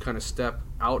the more you kind of step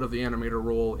out of the animator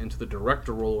role into the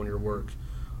director role in your work,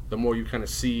 the more you kind of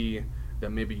see that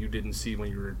maybe you didn't see when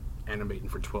you were animating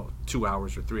for 2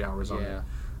 hours or 3 hours on it.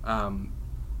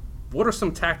 What are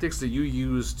some tactics that you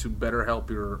use to better help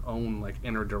your own like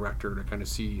inner director to kind of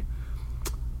see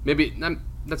maybe not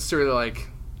necessarily like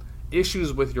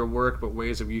issues with your work, but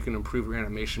ways that you can improve your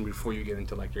animation before you get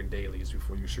into like your dailies,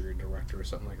 before you show your director or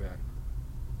something like that?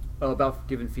 Oh, about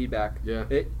giving feedback. Yeah.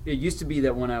 It used to be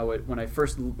that when I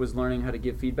first was learning how to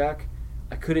give feedback,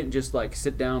 I couldn't just like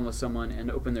sit down with someone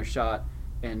and open their shot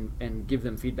and give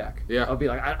them feedback. Yeah. I'll be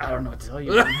like, I don't know what to tell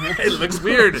you. It looks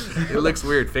weird. It looks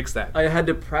weird. Fix that. I had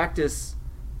to practice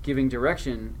giving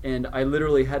direction, and I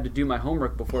literally had to do my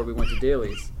homework before we went to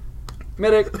dailies.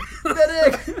 Medic!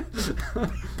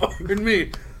 Pardon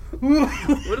me.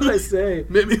 What did I say?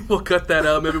 Maybe we'll cut that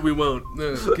out. Maybe we won't.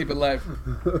 Keep it live.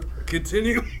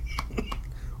 Continue.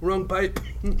 Wrong pipe.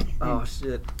 Oh,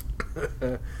 shit.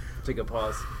 Take a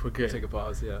pause. Okay. Take a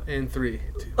pause, yeah. And 3,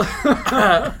 2.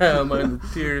 Oh, mind the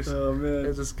tears. Oh, man.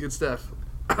 That's just good stuff.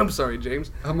 I'm sorry,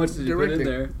 James. How much did you put in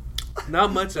there?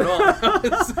 Not much at all.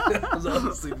 It was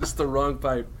honestly just the wrong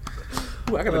pipe.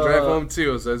 Ooh, I gotta drive home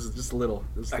too, so it's just a little.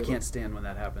 I can't stand when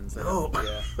that happens. Oh,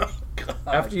 yeah.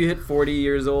 After you hit 40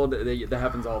 years old, that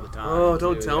happens all the time. Oh,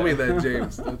 don't tell me that,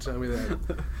 James. Don't tell me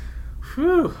that.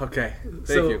 Whew. Okay.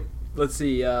 Thank you. Let's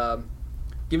see.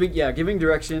 Giving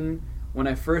direction. When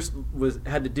I first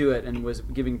had to do it and was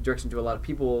giving direction to a lot of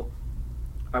people,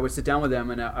 I would sit down with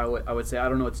them and I would say, I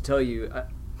don't know what to tell you.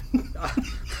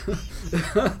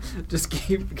 Just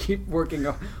keep working.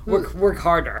 Work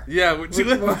harder. Yeah,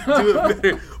 do it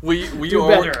better. Were you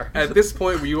better. At this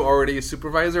point, were you already a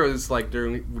supervisor, or is this like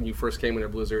when you first came into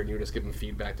Blizzard and you were just giving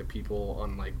feedback to people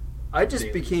on like? I just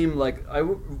dailies? became like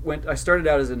I started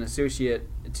out as an associate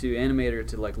to animator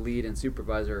to like lead and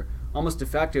supervisor almost de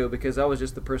facto because I was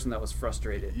just the person that was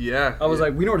frustrated. Yeah. I was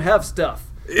like, we don't have stuff.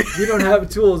 We don't have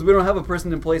tools. We don't have a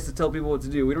person in place to tell people what to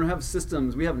do. We don't have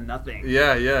systems. We have nothing.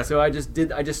 Yeah. So I just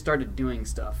started doing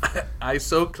stuff. I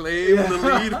so claim the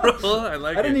lead role.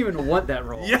 I didn't even want that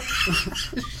role. Yeah.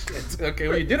 Okay,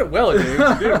 well you did it well, James.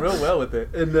 You did it real well with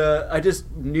it. And I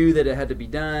just knew that it had to be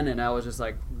done, and I was just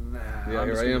like, I'm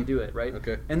just going to do it, right?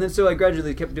 Okay. And then so I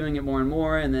gradually kept doing it more and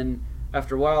more, and then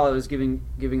after a while I was giving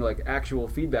like actual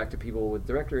feedback to people with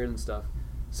director and stuff.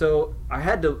 So I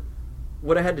had to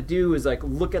what I had to do is like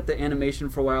look at the animation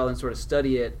for a while and sort of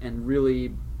study it and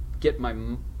really get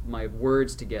my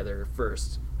words together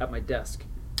first at my desk.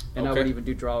 And I would even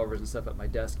do drawovers and stuff at my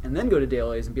desk, and then go to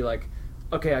dailies and be like,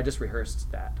 okay, I just rehearsed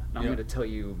that. Now I'm going to tell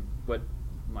you what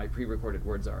my pre-recorded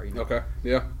words are. You know? Okay.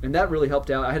 Yeah. And that really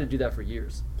helped out. I had to do that for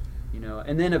years, you know.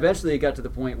 And then eventually it got to the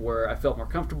point where I felt more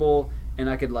comfortable and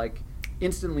I could like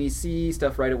instantly see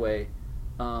stuff right away.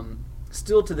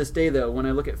 Still to this day, though, when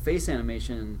I look at face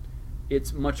animation,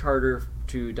 it's much harder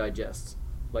to digest.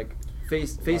 Like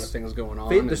face a lot of things going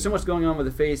on. There's so much going on with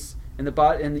the face, and the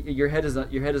body, and your head is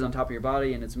on top of your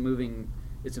body, and it's moving.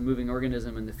 It's a moving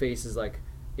organism, and the face is like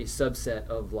a subset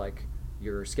of like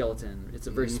your skeleton. It's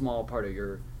a very small part of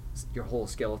your whole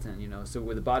skeleton, you know. So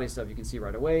with the body stuff, you can see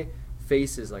right away.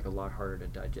 Face is like a lot harder to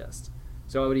digest.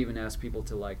 So I would even ask people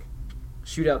to like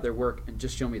shoot out their work and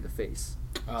just show me the face.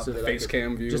 So the face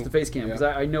cam view. Just the face cam, because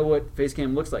I know what face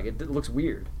cam looks like. It looks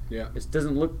weird. Yeah. It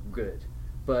doesn't look good.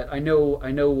 But I know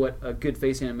what a good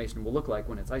face animation will look like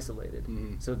when it's isolated.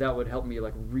 So that would help me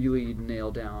like really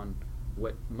nail down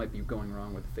what might be going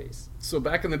wrong with the face. So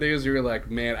back in the days, you were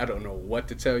like, man, I don't know what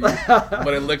to tell you,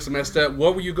 but it looks messed up.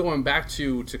 What were you going back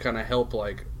to kind of help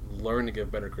like learn to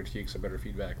give better critiques or better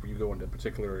feedback? Were you going to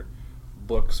particular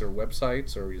books or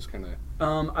websites, or were you just kind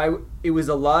of? It was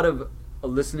a lot of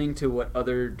listening to what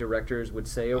other directors would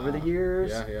say over the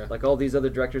years. Yeah. Like all these other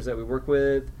directors that we work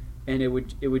with, and it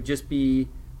would just be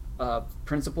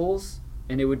principles,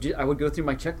 and I would go through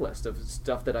my checklist of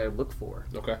stuff that I look for.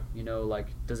 Okay. You know, like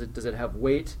does it have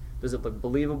weight? Does it look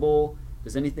believable?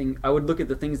 Does anything? I would look at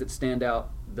the things that stand out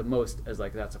the most as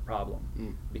like that's a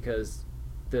problem, because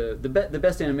the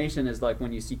best animation is like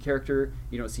when you see character,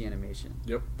 you don't see animation.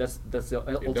 Yep. That's the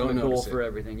ultimate goal for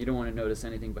everything. You don't want to notice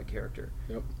anything but character.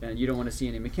 Yep. And you don't want to see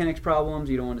any mechanics problems.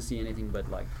 You don't want to see anything but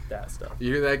like that stuff.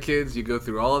 You hear that, kids? You go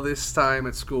through all of this time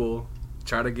at school,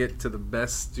 try to get to the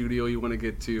best studio you want to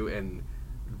get to, and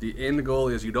the end goal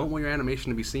is you don't want your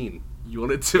animation to be seen. You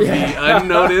want it to be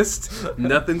unnoticed.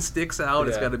 Nothing sticks out.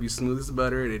 It's got to be smooth as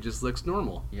butter, and it just looks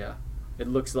normal. Yeah. It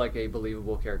looks like a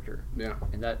believable character. Yeah.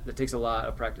 And that takes a lot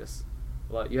of practice.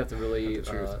 You have to really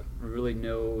really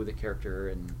know the character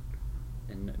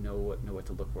and know what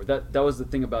to look for. That was the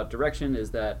thing about direction,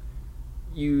 is that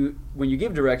when you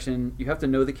give direction, you have to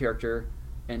know the character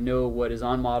and know what is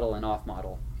on model and off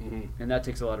model. And that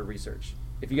takes a lot of research.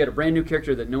 If you get a brand new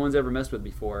character that no one's ever messed with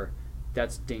before,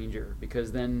 that's danger,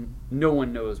 because then no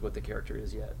one knows what the character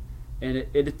is yet. And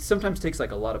it sometimes takes like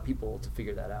a lot of people to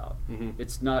figure that out.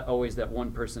 It's not always that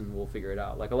one person will figure it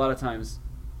out. Like a lot of times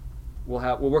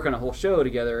we'll work on a whole show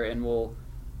together, and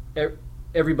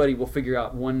everybody will figure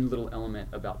out one little element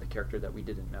about the character that we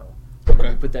didn't know. Okay.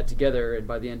 And we put that together, and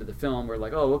by the end of the film we're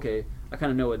like, oh, okay, I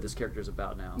kind of know what this character is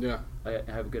about now. Yeah. I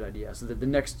have a good idea. So that the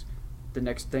next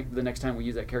time we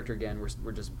use that character again,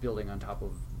 we're just building on top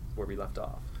of where we left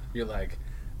off. You're like,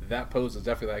 that pose is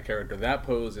definitely that character. That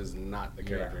pose is not the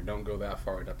character. Yeah. Don't go that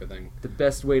far, type of thing. The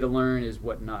best way to learn is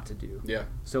what not to do. Yeah.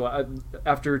 So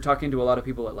after talking to a lot of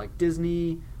people at like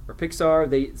Disney or Pixar,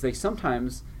 they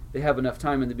sometimes they have enough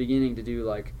time in the beginning to do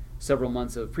like several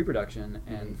months of pre-production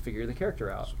and figure the character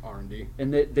out. R&D.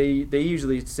 And they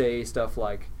usually say stuff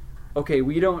like, okay,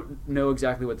 we don't know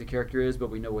exactly what the character is, but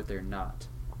we know what they're not.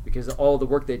 Because all the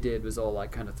work they did was all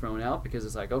like kind of thrown out, because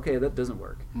it's like, okay, that doesn't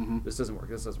work. This doesn't work.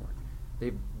 This doesn't work.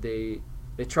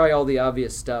 They try all the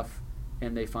obvious stuff,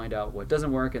 and they find out what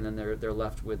doesn't work, and then they're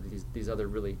left with these other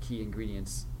really key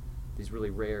ingredients, these really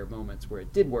rare moments where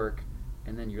it did work,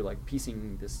 and then you're like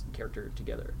piecing this character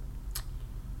together.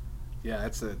 Yeah,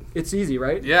 it's easy,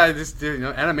 right? Yeah, just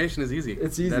animation is easy.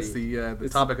 It's easy. That's the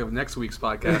topic of next week's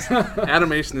podcast.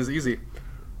 Animation is easy.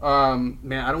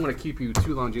 Man, I don't want to keep you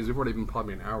too long, James. We've already been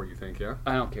probably an hour, you think, yeah?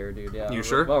 I don't care, dude, yeah. You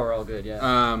sure? Well, we're all good,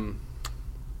 yeah.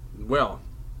 Well,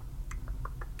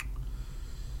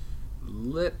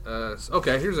 let us...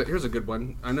 Okay, here's a good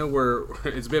one. I know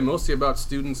it's been mostly about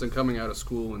students and coming out of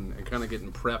school and kind of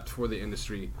getting prepped for the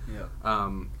industry. Yeah.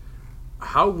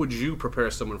 How would you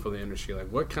prepare someone for the industry?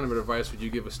 Like, what kind of advice would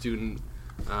you give a student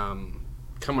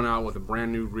coming out with a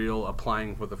brand new reel,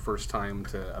 applying for the first time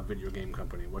to a video game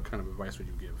company? What kind of advice would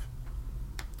you give?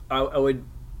 I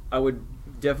would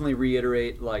definitely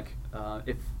reiterate, like,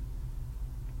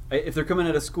 if they're coming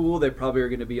out of school, they probably are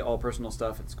going to be all personal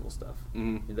stuff and school stuff.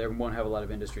 They won't have a lot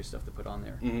of industry stuff to put on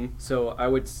there. So I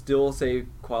would still say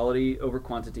quality over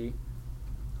quantity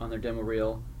on their demo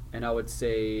reel, and I would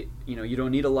say, you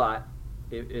don't need a lot,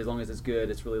 as long as it's good.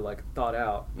 It's really like thought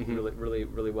out, really, really,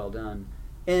 really well done.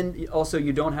 And also,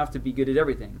 you don't have to be good at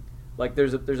everything. Like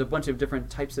there's a bunch of different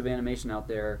types of animation out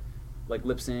there, like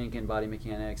lip sync and body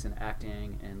mechanics and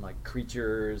acting and like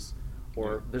creatures,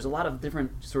 or there's a lot of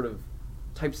different sort of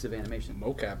types of animation.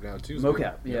 Mocap now too.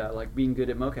 Mocap, yeah, like being good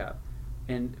at mocap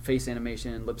and face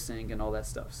animation, lip sync, and all that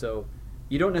stuff. So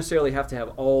you don't necessarily have to have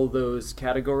all those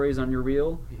categories on your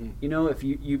reel. You know, if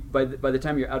you by the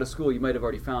time you're out of school, you might have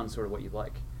already found sort of what you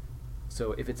like.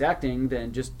 So if it's acting,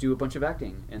 then just do a bunch of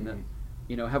acting, and then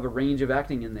have a range of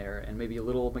acting in there, and maybe a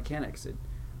little mechanics.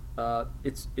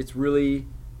 It's really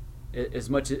as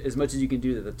much as you can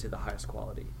do to the highest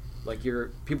quality. Like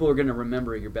people are going to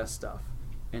remember your best stuff,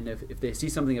 and if they see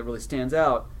something that really stands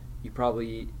out, you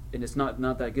probably, and it's not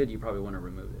that good, you probably want to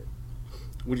remove it.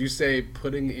 Would you say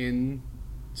putting in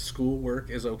schoolwork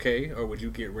is okay, or would you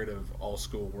get rid of all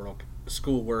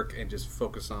schoolwork and just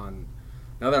focus on,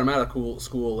 now that I'm out of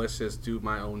school, let's just do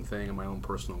my own thing and my own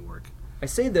personal work? I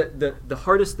say that the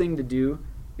hardest thing to do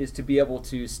is to be able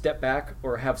to step back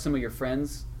or have some of your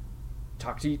friends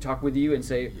talk with you and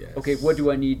say, okay, what do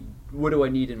I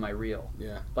need in my reel?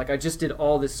 Yeah. Like, I just did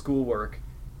all this schoolwork.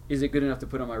 Is it good enough to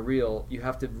put on my reel? You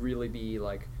have to really be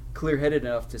like clear-headed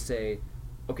enough to say,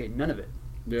 okay, none of it.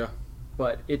 Yeah.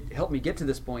 But it helped me get to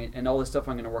this point, and all the stuff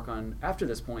I'm going to work on after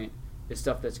this point is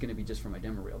stuff that's going to be just for my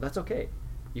demo reel. That's okay.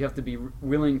 You have to be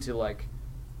willing to like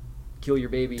kill your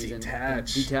babies and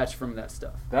detach from that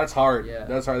stuff. That's hard. Yeah.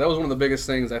 That's hard. That was one of the biggest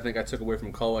things I think I took away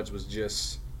from college, was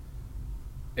just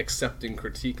accepting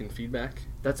critique and feedback.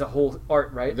 That's a whole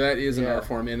art, right? That is an art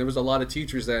form, and there was a lot of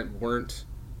teachers that weren't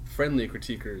friendly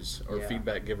critiquers or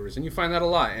feedback givers, and you find that a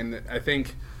lot. And I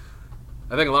think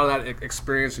a lot of that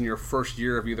experience in your first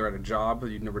year of either at a job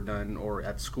that you've never done or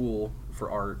at school for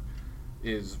art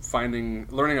is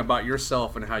learning about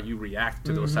yourself and how you react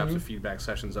to those types of feedback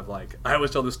sessions. Of like, I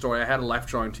always tell this story. I had a life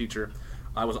drawing teacher.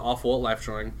 I was awful at life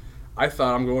drawing. I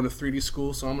thought, I'm going to 3D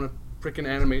school, so I'm going to freaking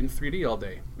animate in 3D all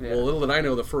day. Yeah. Well, little did I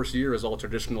know, the first year is all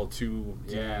traditional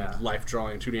 2D life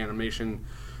drawing, 2D animation,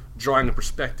 drawing in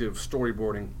perspective,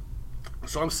 storyboarding.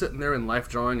 So I'm sitting there in life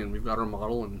drawing, and we've got our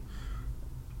model, and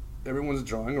everyone's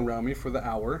drawing around me for the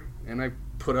hour, and I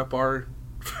put up our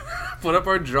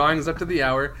drawings up to the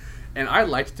hour. And I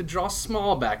liked to draw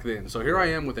small back then. So here I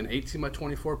am with an 18 by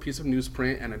 24 piece of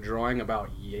newsprint and a drawing about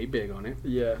yay big on it.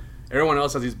 Yeah. Everyone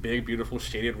else has these big, beautiful,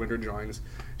 shaded rendered drawings.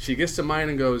 She gets to mine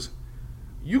and goes,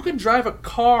 you could drive a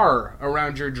car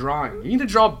around your drawing. You need to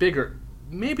draw bigger.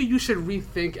 Maybe you should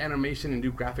rethink animation and do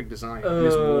graphic design. And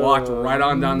just walked right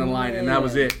on down the line, and that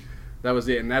was it.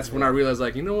 And that's when I realized,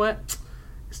 like, you know what?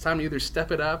 It's time to either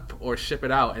step it up or ship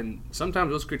it out. And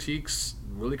sometimes those critiques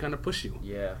really kind of push you.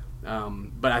 Yeah.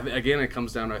 But again, it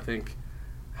comes down to, I think,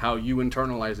 how you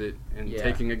internalize it, and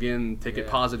take it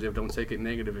positive. Don't take it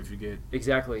negative if you get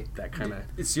that kind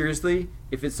of. Seriously,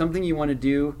 if it's something you want to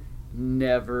do,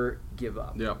 never give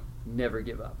up. Yeah. Never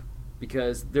give up,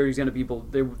 because there's going to be people.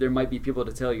 There might be people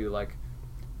to tell you, like,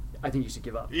 I think you should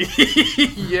give up.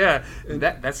 Yeah,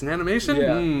 that's an animation. Yeah,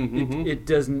 mm-hmm. it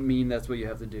doesn't mean that's what you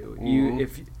have to do.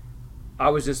 Mm-hmm. I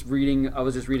was just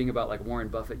reading about like Warren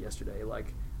Buffett yesterday.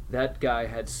 Like, that guy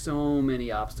had so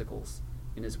many obstacles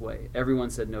in his way. Everyone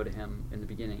said no to him in the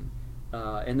beginning,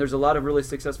 and there's a lot of really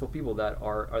successful people that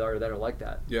are like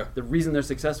that. Yeah. The reason they're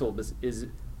successful is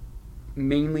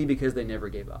mainly because they never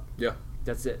gave up. Yeah.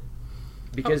 That's it.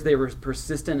 Because they were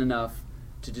persistent enough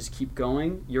to just keep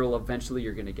going. You're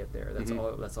going to get there. That's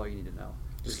all. That's all you need to know.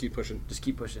 Just keep pushing. Just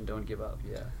keep pushing. Don't give up.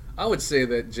 Yeah. I would say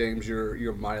that, James,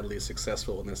 you're mildly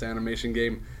successful in this animation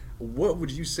game. What would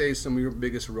you say some of your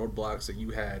biggest roadblocks that you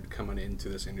had coming into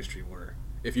this industry were?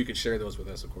 If you could share those with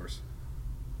us, of course.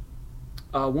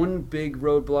 One big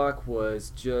roadblock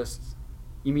was just,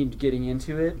 you mean getting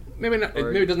into it? Maybe not.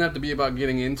 Maybe it doesn't have to be about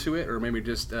getting into it, or maybe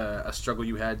just a struggle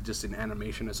you had just in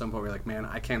animation at some point where you're like, man,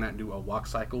 I cannot do a walk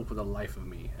cycle for the life of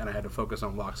me, and I had to focus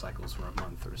on walk cycles for a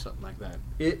month or something like that.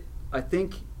 I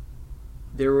think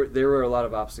there were a lot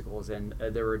of obstacles, and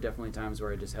there were definitely times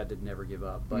where I just had to never give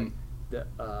up. But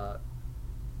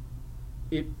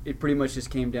it pretty much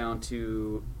just came down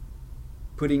to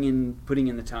putting in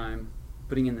the time,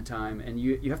 and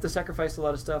you have to sacrifice a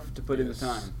lot of stuff to put in the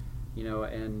time,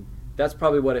 and that's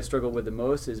probably what I struggled with the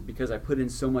most, is because I put in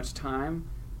so much time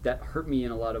that hurt me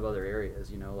in a lot of other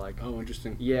areas, like, oh,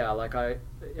 interesting. Yeah, like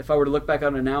if I were to look back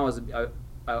on it now,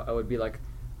 I would be like,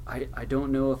 I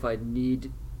don't know if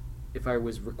I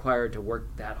was required to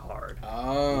work that hard.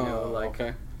 Oh,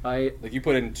 okay. Like, you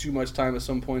put in too much time at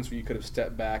some points where you could have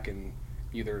stepped back and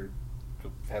either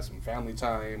have some family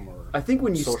time or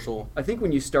social. I think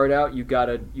when you start out, you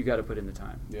gotta put in the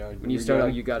time. Yeah. When you start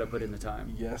out, you gotta put in the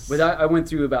time. Yes. But I went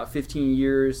through about 15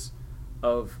 years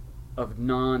of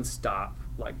nonstop,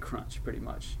 like, crunch, pretty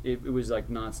much. It was like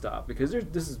nonstop, because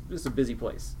this is a busy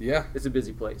place. Yeah. It's a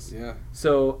busy place. Yeah.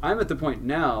 So I'm at the point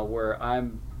now where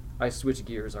I'm I switch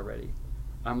gears already.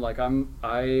 I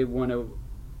want to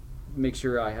make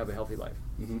sure I have a healthy life.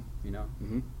 Mm-hmm. You know.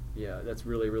 Mm-hmm. Yeah, that's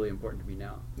really, really important to me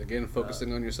now. Again,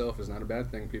 focusing on yourself is not a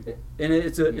bad thing, people. And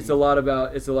it's a lot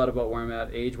about where I'm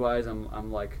at age wise.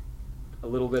 I'm like a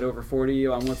little bit over 40. I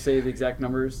won't say the exact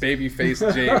numbers.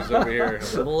 Babyface James over here,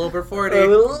 a little over 40,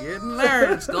 getting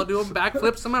there, still doing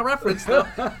backflips on my reference though.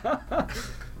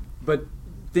 But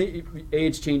the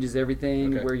age changes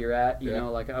everything. Okay. Where you're at. You Yeah.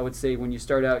 know, like I would say, when you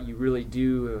start out, you really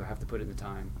do have to put in the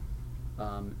time.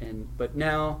 But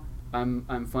now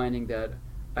I'm finding that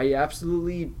I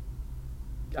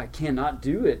cannot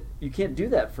do it. You can't do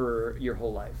that for your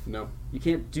whole life. No. You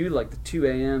can't do like the 2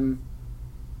 a.m.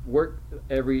 work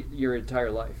your entire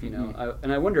life, you know.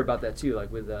 Mm-hmm. I wonder about that too, like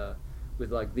with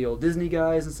like the old Disney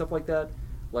guys and stuff like that.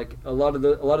 Like a lot of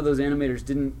those animators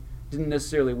didn't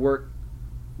necessarily work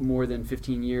more than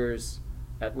 15 years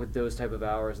with those type of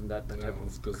hours and that type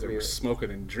of because they career. were smoking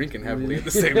and drinking heavily at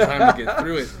the same time to get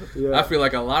through it. Yeah. I feel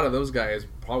like a lot of those guys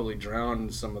probably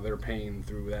drowned some of their pain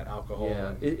through that alcohol.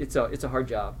 Yeah, it's a hard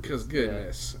job. Because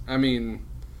goodness, I mean,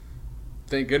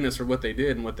 thank goodness for what they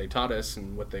did and what they taught us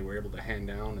and what they were able to hand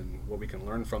down and what we can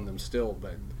learn from them still.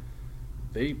 But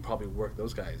they probably worked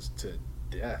those guys to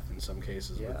death in some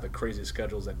cases with the crazy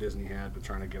schedules that Disney had with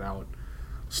trying to get out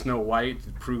Snow White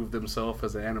to prove themselves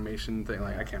as an animation thing.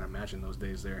 Like, I can't imagine those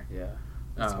days there. Yeah,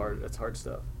 that's hard. That's hard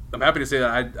stuff. I'm happy to say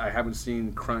that I haven't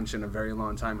seen crunch in a very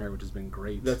long time here, which has been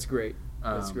great. That's great.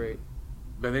 That's great.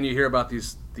 But then you hear about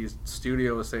these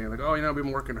studios saying like, oh, you know, we've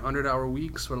been working 100-hour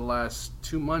weeks for the last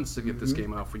 2 months to get this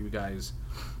game out for you guys.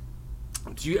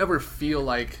 Do you ever feel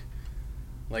like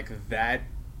that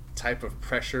type of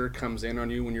pressure comes in on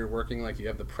you when you're working? Like you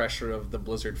have the pressure of the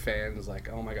Blizzard fans, like,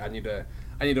 oh my god,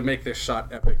 I need to make this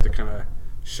shot epic to kind of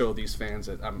show these fans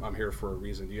that I'm here for a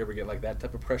reason. Do you ever get like that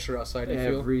type of pressure outside your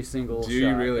field? Every single Do shot.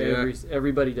 you really?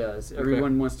 Everybody does. Okay.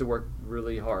 Everyone wants to work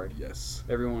really hard. Yes.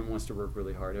 Everyone wants to work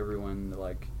really hard. Everyone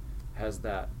like has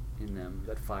that in them,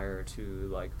 that fire to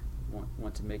like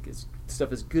want to make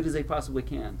stuff as good as they possibly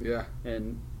can. Yeah.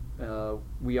 And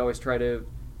we always try to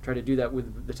do that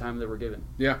with the time that we're given.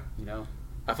 Yeah. You know.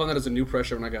 I found that as a new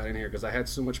pressure when I got in here because I had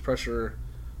so much pressure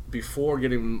before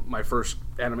getting my first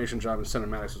animation job in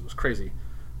cinematics. It was crazy.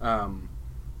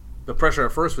 The pressure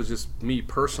at first was just me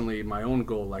personally, my own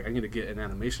goal. Like, I need to get an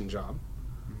animation job.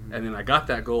 Mm-hmm. And then I got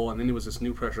that goal, and then it was this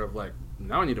new pressure of, like,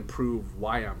 now I need to prove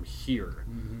why I'm here.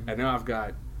 Mm-hmm. And now I've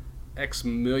got X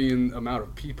million amount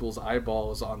of people's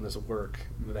eyeballs on this work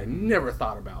that I never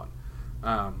thought about.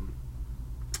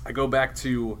 I go back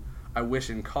to, I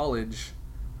wish in college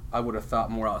I would have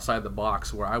thought more outside the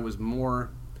box, where I was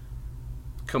more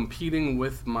competing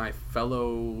with my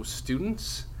fellow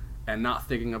students and not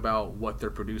thinking about what they're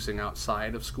producing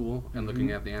outside of school and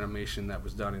looking at the animation that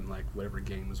was done in like whatever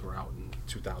games were out in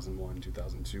 2001,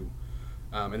 2002.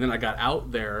 And then I got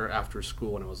out there after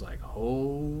school and I was like,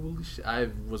 holy shit, I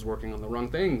was working on the wrong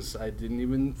things. I didn't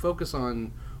even focus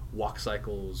on walk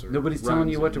cycles or nobody's telling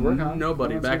you what to work on.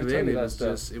 Nobody. No one's Back gonna then tell you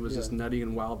it was just nutty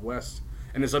and Wild West.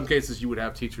 And in some cases you would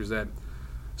have teachers that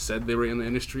said they were in the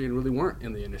industry and really weren't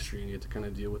in the industry, and you had to kind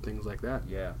of deal with things like that.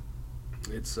 Yeah.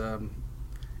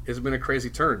 It's been a crazy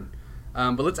turn.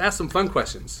 But let's ask some fun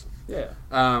questions. Yeah.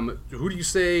 Who do you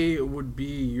say would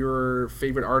be your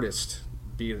favorite artist?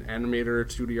 Be it an animator,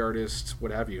 2D artist,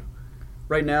 what have you?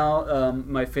 Right now,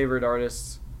 my favorite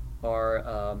artists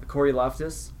are Corey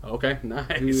Loftus. Okay,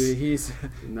 nice. He's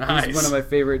Nice. He's one of my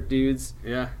favorite dudes.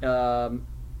 Yeah.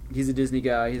 He's a Disney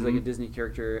guy. He's like a Disney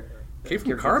character. Came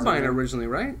from Carbine originally,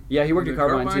 right? Yeah, he worked at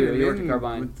Carbine too. He worked at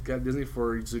Carbine. Got Disney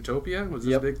for Zootopia. Was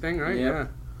this a big thing, right? Yep. Yeah.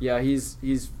 Yeah, he's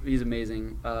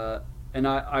amazing. And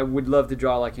I would love to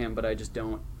draw like him, but I just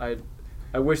don't.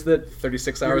 I wish that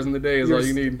 36 hours in the day is all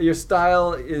you need. Your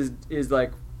style is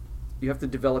like, you have to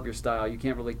develop your style. You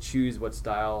can't really choose what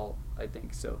style, I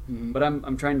think so. Mm-hmm. But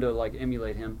I'm trying to like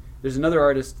emulate him. There's another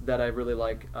artist that I really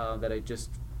like that I just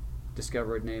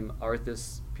discovered named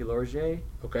Arthas Pilorge.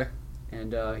 Okay.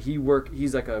 And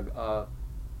he's like a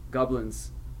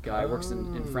Goblins guy. Works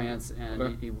in France,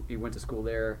 and he went to school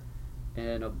there.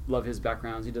 And I love his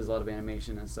backgrounds. He does a lot of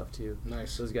animation and stuff too.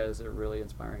 Nice. Those guys are really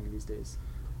inspiring these days.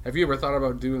 Have you ever thought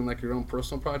about doing like your own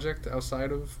personal project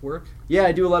outside of work? Yeah,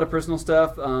 I do a lot of personal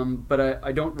stuff, but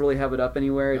I don't really have it up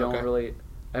anywhere.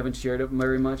 I haven't shared it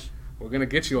very much. We're gonna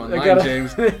get you online,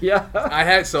 James. Yeah. I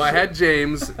had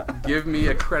James give me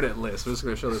a credit list. We're just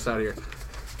gonna show this out here.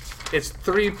 It's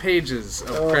 3 pages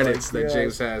of credits that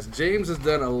James has. James has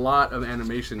done a lot of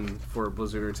animation for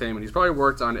Blizzard Entertainment. He's probably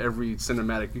worked on every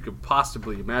cinematic you could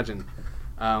possibly imagine.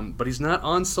 But he's not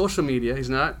on social media. He's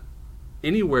not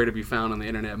anywhere to be found on the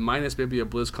internet, minus maybe a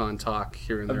BlizzCon talk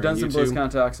here and there. I've done on some YouTube. BlizzCon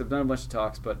talks. I've done a bunch of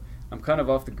talks, but I'm kind of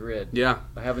off the grid. Yeah.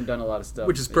 I haven't done a lot of stuff.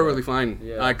 Which is perfectly fine.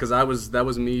 Yeah. Because that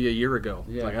was me a year ago.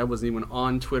 Yeah. Like, I wasn't even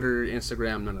on Twitter,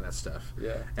 Instagram, none of that stuff.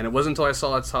 Yeah. And it wasn't until I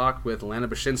saw a talk with Lana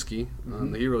Bashinsky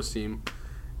on the Heroes team,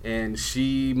 and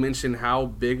she mentioned how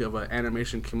big of an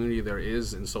animation community there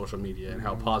is in social media and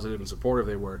how positive and supportive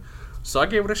they were. So I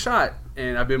gave it a shot,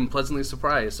 and I've been pleasantly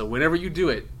surprised. So whenever you do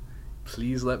it,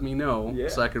 please let me know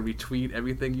so I can retweet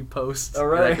everything you post. All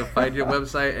right. And I can find your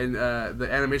website, and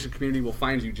the animation community will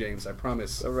find you, James. I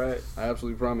promise. All right. I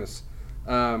absolutely promise.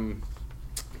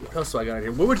 What else do I got in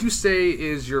here? What would you say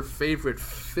is your favorite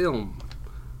film?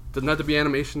 Doesn't have to be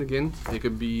animation again. It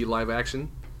could be live action.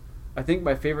 I think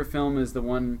my favorite film is the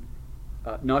one,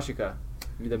 Nausicaa.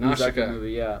 The Nausicaa. Miyazaki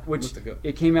movie, yeah. Which Must have go-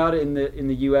 it came out in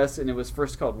the U.S. and it was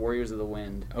first called Warriors of the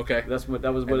Wind. Okay. That was what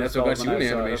And it's that's what called got when you I into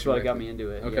saw it. That's animation what back got then. me into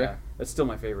it. Okay. Yeah, that's still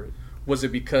my favorite. Was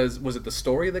it the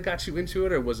story that got you into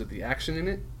it, or was it the action in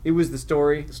it? It was the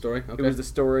story. The story. Okay. It was the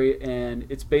story, and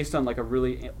it's based on like a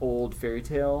really old fairy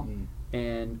tale,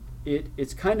 and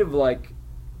it's kind of like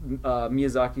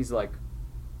Miyazaki's like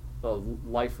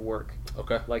life work.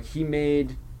 Okay. Like he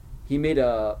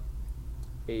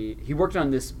worked on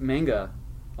this manga,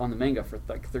 on the manga for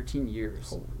like 13 years.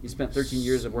 Holy He spent 13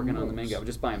 years of working on the smokes. manga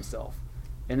just by himself,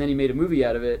 and then he made a movie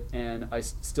out of it. And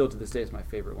still to this day, it's my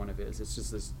favorite one of his. It's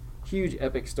just this huge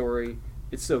epic story.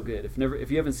 It's so good. If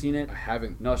you haven't seen it, I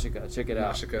haven't. Nausicaa, check it out.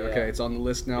 Nausicaa. Yeah. Okay, it's on the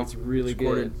list now. It's really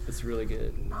recorded. good. It's really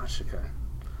good. Nausicaa.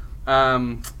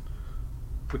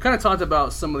 We kind of talked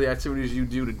about some of the activities you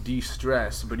do to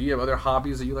de-stress, but do you have other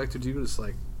hobbies that you like to do? Just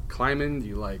like climbing? Do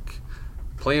you like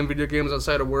playing video games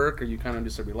outside of work? Or you kind of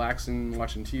just relaxing,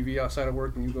 watching TV outside of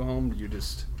work when you go home? Do you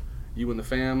just you and the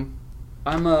fam?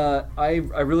 I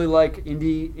really like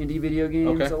indie video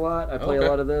games Okay. a lot. I play Okay. a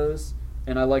lot of those,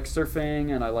 and I like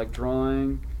surfing and I like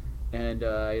drawing, and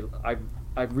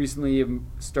I've recently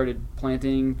started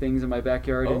planting things in my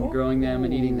backyard and growing them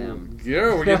and eating them.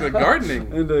 Yeah, we're getting the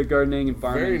gardening. Into gardening and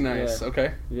farming. Very nice. Yeah.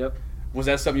 Okay. Yep. Was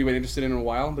that something you've been interested in a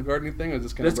while, the gardening thing, or is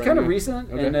this kind That's of kind of brand new?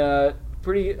 recent Okay.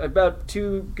 and about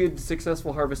 2 good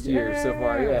successful harvest years so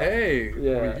far. Yeah. Hey,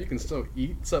 Yeah. I mean, you can still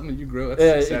eat something you grow. That's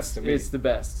Yeah, success to me. it's the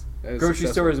best. That is Grocery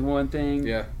successful. store is one thing.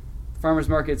 Yeah. Farmer's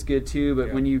market's good too, but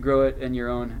Yeah. when you grow it in your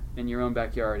own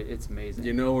backyard, it's amazing.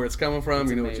 You know where it's coming from. It's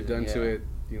you know what you've done amazing, to yeah. it.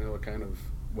 You know what kind of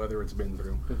weather it's been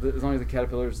through. As long as the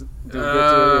caterpillars don't get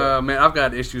to it. Man, I've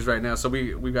got issues right now. So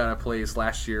we got a place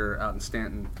last year out in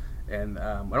Stanton, and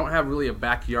I don't have really a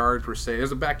backyard per se.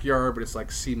 There's a backyard, but it's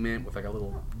like cement with like a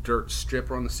little dirt strip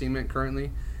on the cement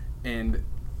currently, and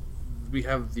we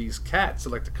have these cats that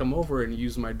like to come over and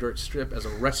use my dirt strip as a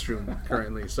restroom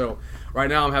currently. So right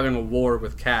now I'm having a war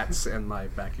with cats in my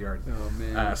backyard. Oh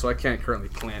man. So I can't currently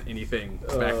plant anything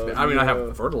back Oh, there. I mean, I no.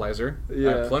 have fertilizer. I Yeah.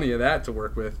 have plenty of that to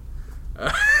work with.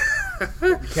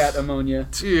 Cat ammonia.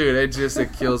 Dude,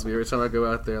 it kills me every time I go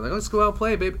out there. Like, let's go out and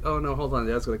play, baby. Oh no, hold on,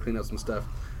 Dad's gonna clean up some stuff.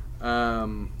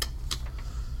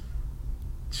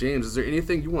 James, is there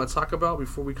anything you want to talk about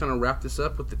before we kind of wrap this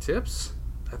up with the tips?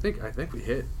 I think we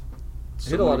hit. We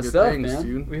hit a lot of stuff,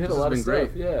 man. We hit This a lot of has been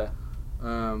stuff. great. Yeah.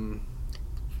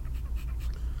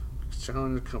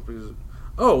 Challenge companies.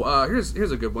 Oh,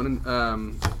 here's a good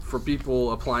one. For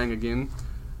people applying again.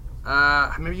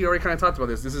 Maybe you already kind of talked about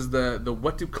this. This is the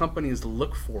what do companies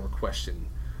look for question,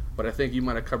 but I think you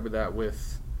might have covered that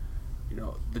with,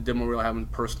 the demo reel having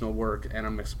personal work and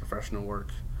a mix of professional work.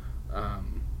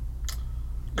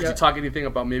 Could you talk anything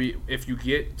about maybe if you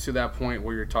get to that point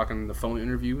where you're talking the phone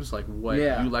interviews, like what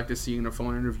you like to see in a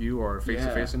phone interview or a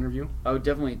face-to-face interview? I would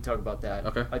definitely talk about that.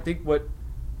 Okay. I think what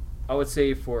I would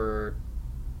say for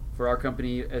our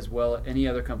company as well, any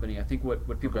other company, I think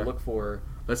what people look for.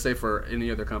 Let's say for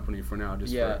any other company for now,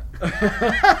 just Yeah. for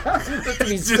To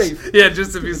be safe. Yeah,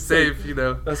 just to be safe,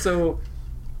 So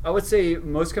I would say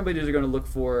most companies are going to look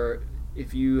for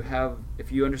if you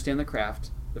understand the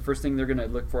craft. The first thing they're going to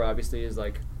look for obviously is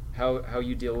like how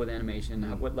you deal with animation.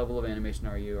 What level of animation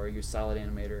are you? Are you a solid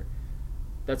animator?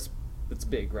 That's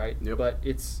big, right? Yep. But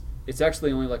it's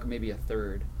actually only like maybe a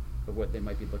third of what they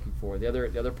might be looking for. The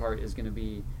other part is going to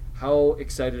be how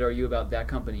excited are you about that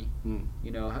company? Do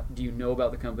you know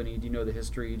about the company? Do you know the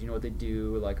history? Do you know what they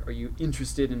do? Like, are you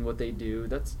interested in what they do?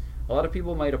 That's a lot of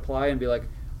people might apply and be like,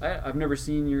 I've never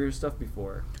seen your stuff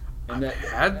before. And I've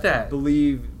had that.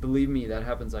 Believe me, that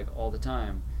happens like all the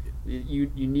time. You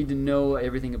need to know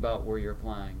everything about where you're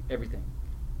applying. Everything.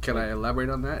 Can I elaborate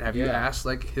on that? Have you Yeah. asked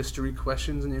like history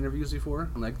questions in interviews before?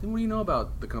 I'm like, what do you know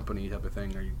about the company type of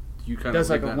thing? Or you kind That's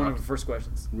of like one of the first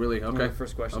questions. Really? Okay. One of the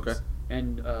first questions. Okay.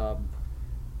 And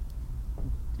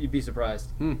you'd be surprised.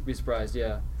 Be surprised,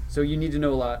 yeah. So you need to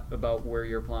know a lot about where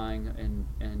you're applying,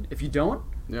 and if you don't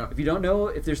know,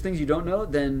 if there's things you don't know,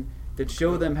 then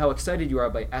show them how excited you are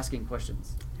by asking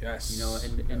questions. Yes. You know,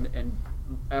 and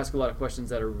ask a lot of questions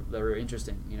that are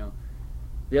interesting. You know,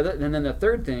 and then the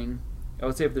third thing, I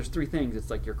would say if there's three things, it's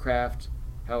like your craft,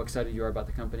 how excited you are about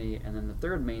the company, and then the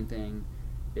third main thing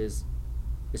is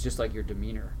just like your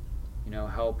demeanor. You know,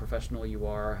 how professional you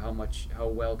are, how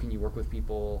well can you work with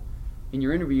people. In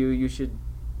your interview, you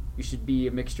should be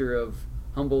a mixture of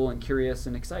humble and curious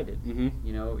and excited. Mm-hmm.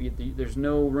 You know, there's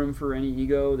no room for any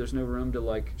ego. There's no room to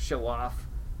like show off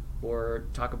or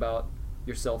talk about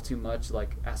yourself too much.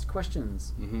 Like, ask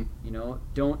questions. Mm-hmm. You know,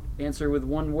 don't answer with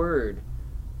one word.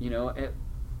 You know,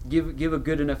 give a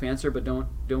good enough answer, but don't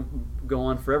go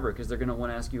on forever, because they're going to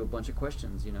want to ask you a bunch of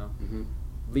questions. You know, Mm-hmm.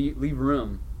 leave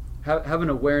room. Have an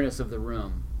awareness of the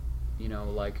room. You know,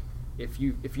 like, if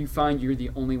you find you're the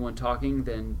only one talking,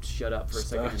 then shut up for a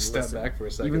second and Step listen. back for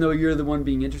a second. Even though you're the one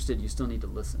being interested, you still need to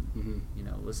listen. Mm-hmm. You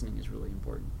know, listening is really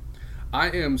important. I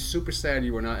am super sad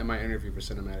you were not in my interview for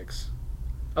Cinematics.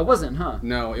 I wasn't, huh?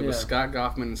 No, it was Yeah. Scott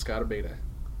Goffman and Scott Abeta.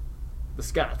 The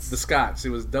Scots. The Scotts. It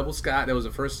was double Scott. That was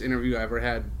the first interview I ever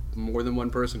had more than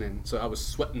one person in. So I was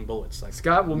sweating bullets. Like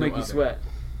Scott will no make you other. sweat.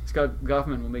 Scott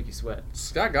Goffman will make you sweat.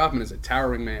 Scott Goffman is a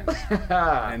towering man,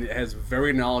 and is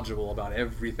very knowledgeable about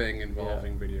everything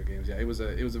involving video games. Yeah, it was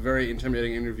a very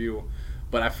intimidating interview,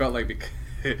 but I felt like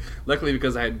luckily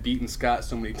because I had beaten Scott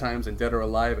so many times in Dead or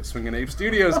Alive at Swingin' Ape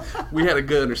Studios, we had a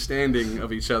good understanding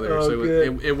of each other. Oh, So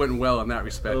it went well in that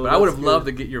respect. Oh, but I would that's have loved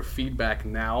to get your feedback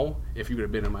now if you would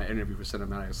have been in my interview for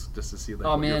Cinematics, just to see like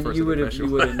Oh what your man, first you would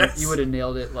impression was. have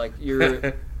nailed it. Like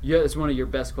yeah, it's one of your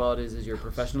best qualities is your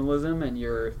professionalism and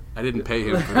your. I didn't pay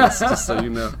him for this, just so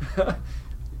you know.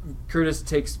 Curtis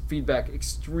takes feedback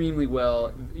extremely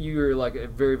well. You're like a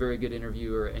very, very good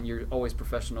interviewer, and you're always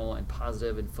professional and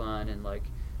positive and fun, and like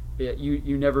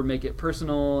you never make it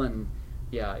personal, and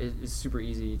yeah, it's super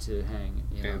easy to hang.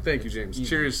 You know? And thank you, James. Easy.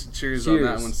 Cheers on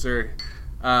that one, sir.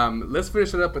 Let's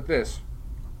finish it up with this.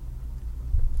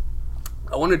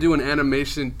 I want to do an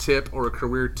animation tip or a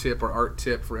career tip or art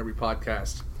tip for every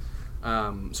podcast.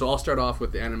 So I'll start off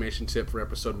with the animation tip for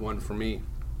episode 1 for me.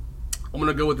 I'm going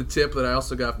to go with the tip that I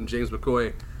also got from James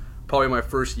McCoy, probably my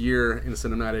first year in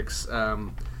cinematics.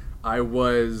 I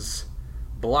was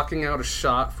blocking out a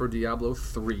shot for Diablo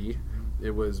 3.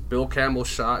 It was Bill Campbell's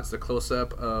shot. It's the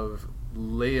close-up of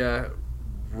Leia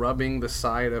rubbing the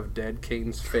side of dead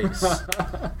Kane's face.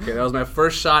 Okay, that was my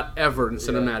first shot ever in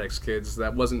cinematics, kids.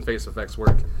 That wasn't face effects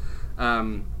work.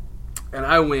 And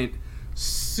I went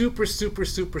super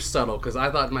subtle, because I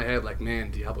thought in my head, like,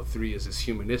 man, Diablo 3 is just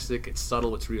humanistic, it's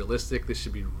subtle, it's realistic, this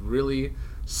should be really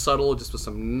subtle, just with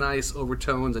some nice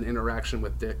overtones and interaction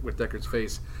with Deckard's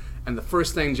face. And the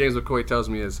first thing James McCoy tells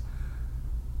me is,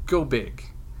 go big.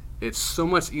 It's so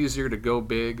much easier to go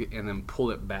big and then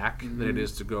pull it back than it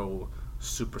is to go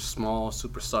super small,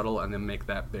 super subtle, and then make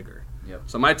that bigger. Yep.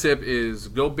 So my tip is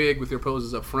go big with your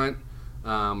poses up front.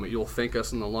 You'll thank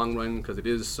us in the long run, because it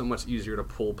is so much easier to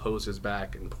pull poses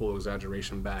back and pull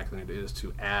exaggeration back than it is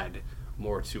to add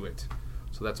more to it.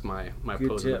 So that's my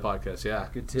pose of the podcast. Yeah,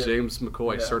 good tip. James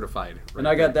McCoy certified. Right And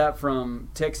I got that from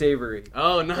Tex Avery.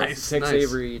 Oh, nice. Tex nice.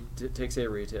 Avery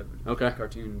tip. Okay.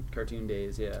 Cartoon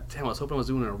days. Yeah. Damn, I was hoping I was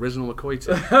doing an original McCoy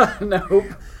tip. Nope.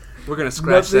 We're gonna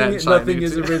scratch that. And Nothing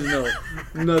is original.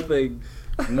 Nothing.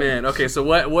 Man, okay. So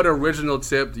what original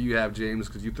tip do you have, James?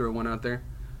 Could you throw one out there?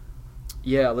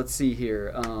 Yeah, let's see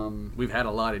here. We've had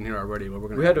a lot in here already, but we're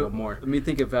gonna We had have one more. Let me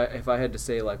think if I had to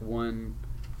say like one.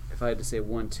 If I had to say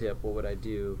one tip, what would I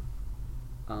do?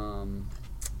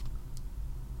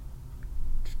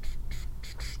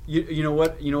 You know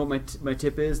what my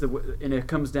tip is, and it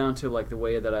comes down to like the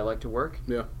way that I like to work.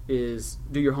 Yeah. Is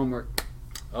do your homework.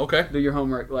 Okay. Do your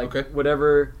homework. Like Okay.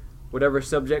 whatever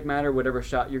subject matter, whatever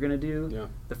shot you're gonna do. Yeah.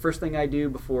 The first thing I do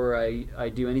before I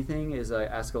do anything is I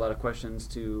ask a lot of questions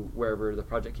to wherever the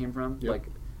project came from. Yep. Like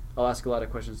I'll ask a lot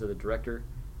of questions to the director,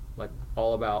 like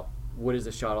all about what is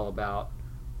the shot all about,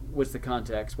 what's the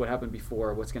context, what happened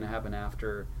before, what's going to happen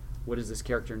after, what does this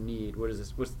character need,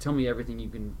 tell me everything you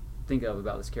can think of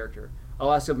about this character.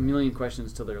 I'll ask a million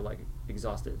questions till they're like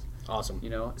exhausted. Awesome. You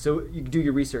know, so you do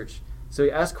your research. So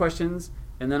you ask questions,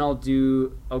 and then I'll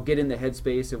get in the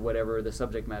headspace of whatever the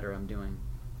subject matter I'm doing.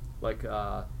 Like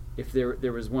if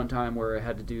there was one time where I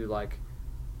had to do like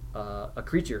a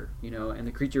creature, you know, and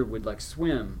the creature would like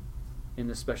swim in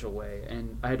this special way,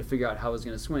 and I had to figure out how I was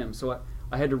going to swim. So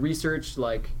I had to research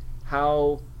like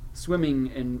how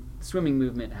swimming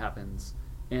movement happens,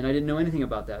 and I didn't know anything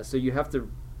about that. So you got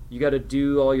to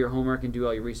do all your homework and do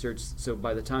all your research. So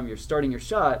by the time you're starting your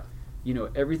shot, you know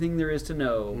everything there is to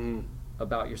know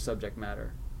about your subject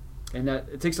matter. And that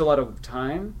it takes a lot of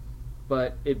time,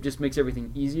 but it just makes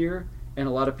everything easier. And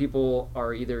a lot of people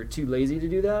are either too lazy to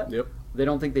do that. Yep. They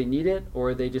don't think they need it,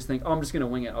 or they just think, oh, I'm just going to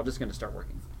wing it. I'm just going to start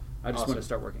working. I just Awesome. want to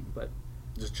start working. But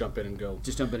Just jump in and go.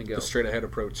 just jump in and go. The straight ahead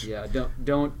approach. Yeah,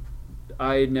 don't.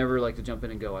 I never like to jump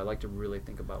in and go. I like to really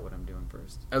think about what I'm doing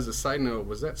first. As a side note,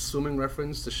 was that swimming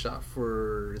reference the shot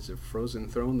for, is it Frozen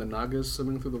Throne, the Nagas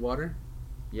swimming through the water?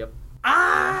 Yep.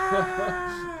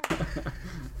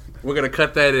 We're going to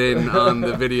cut that in on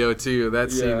the video, too.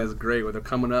 That scene Yeah. is great, where they're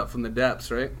coming up from the depths,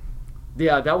 right?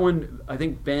 Yeah, that one. I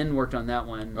think Ben worked on that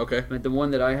one. Okay. But the one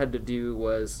that I had to do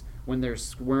was when they're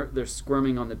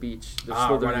squirming on the beach. They're Right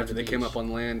slithering on after the they came beach. up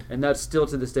on land. And that's still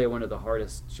to this day one of the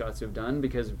hardest shots we've done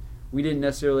because we didn't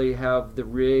necessarily have the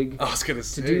rig I was going to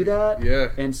say. to do that. Yeah.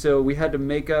 And so we had to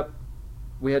me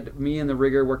and the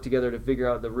rigger work together to figure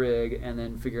out the rig and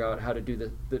then figure out how to do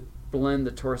the blend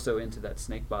the torso into that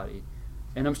snake body.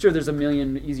 And I'm sure there's a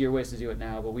million easier ways to do it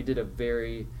now, but we did a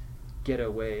very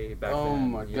getaway back then. Oh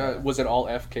my Yeah. god. Was it all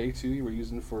FK too you were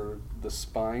using for the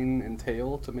spine and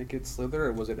tail to make it slither,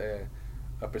 or was it a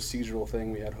procedural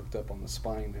thing we had hooked up on the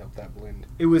spine to help that blend?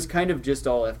 It was kind of just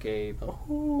all FK, Oh.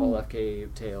 all FK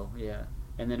tail, yeah.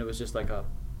 And then it was just like a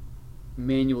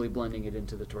manually blending it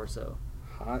into the torso.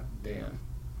 Hot damn. Yeah.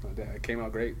 Oh, damn. It came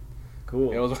out great.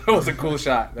 Cool. It was a cool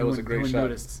shot. That was a great shot.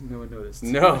 No one noticed.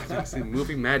 No, it's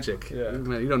movie magic. Yeah.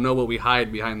 You don't know what we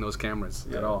hide behind those cameras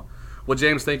at Yeah. all. Well,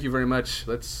 James, thank you very much.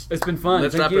 It's been fun.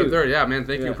 Let's Thank wrap it up you. there. Yeah, man.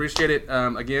 Thank you. Yeah. Appreciate it.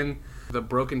 Again, the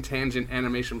Broken Tangent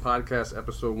Animation Podcast,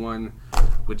 Episode 1,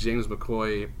 with James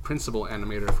McCoy, Principal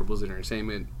Animator for Blizzard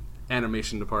Entertainment,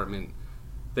 Animation Department.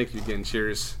 Thank you again.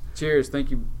 Cheers. Cheers. Thank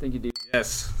you, Dee.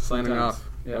 Yes. Signing Sometimes. off.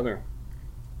 Yeah. Brother.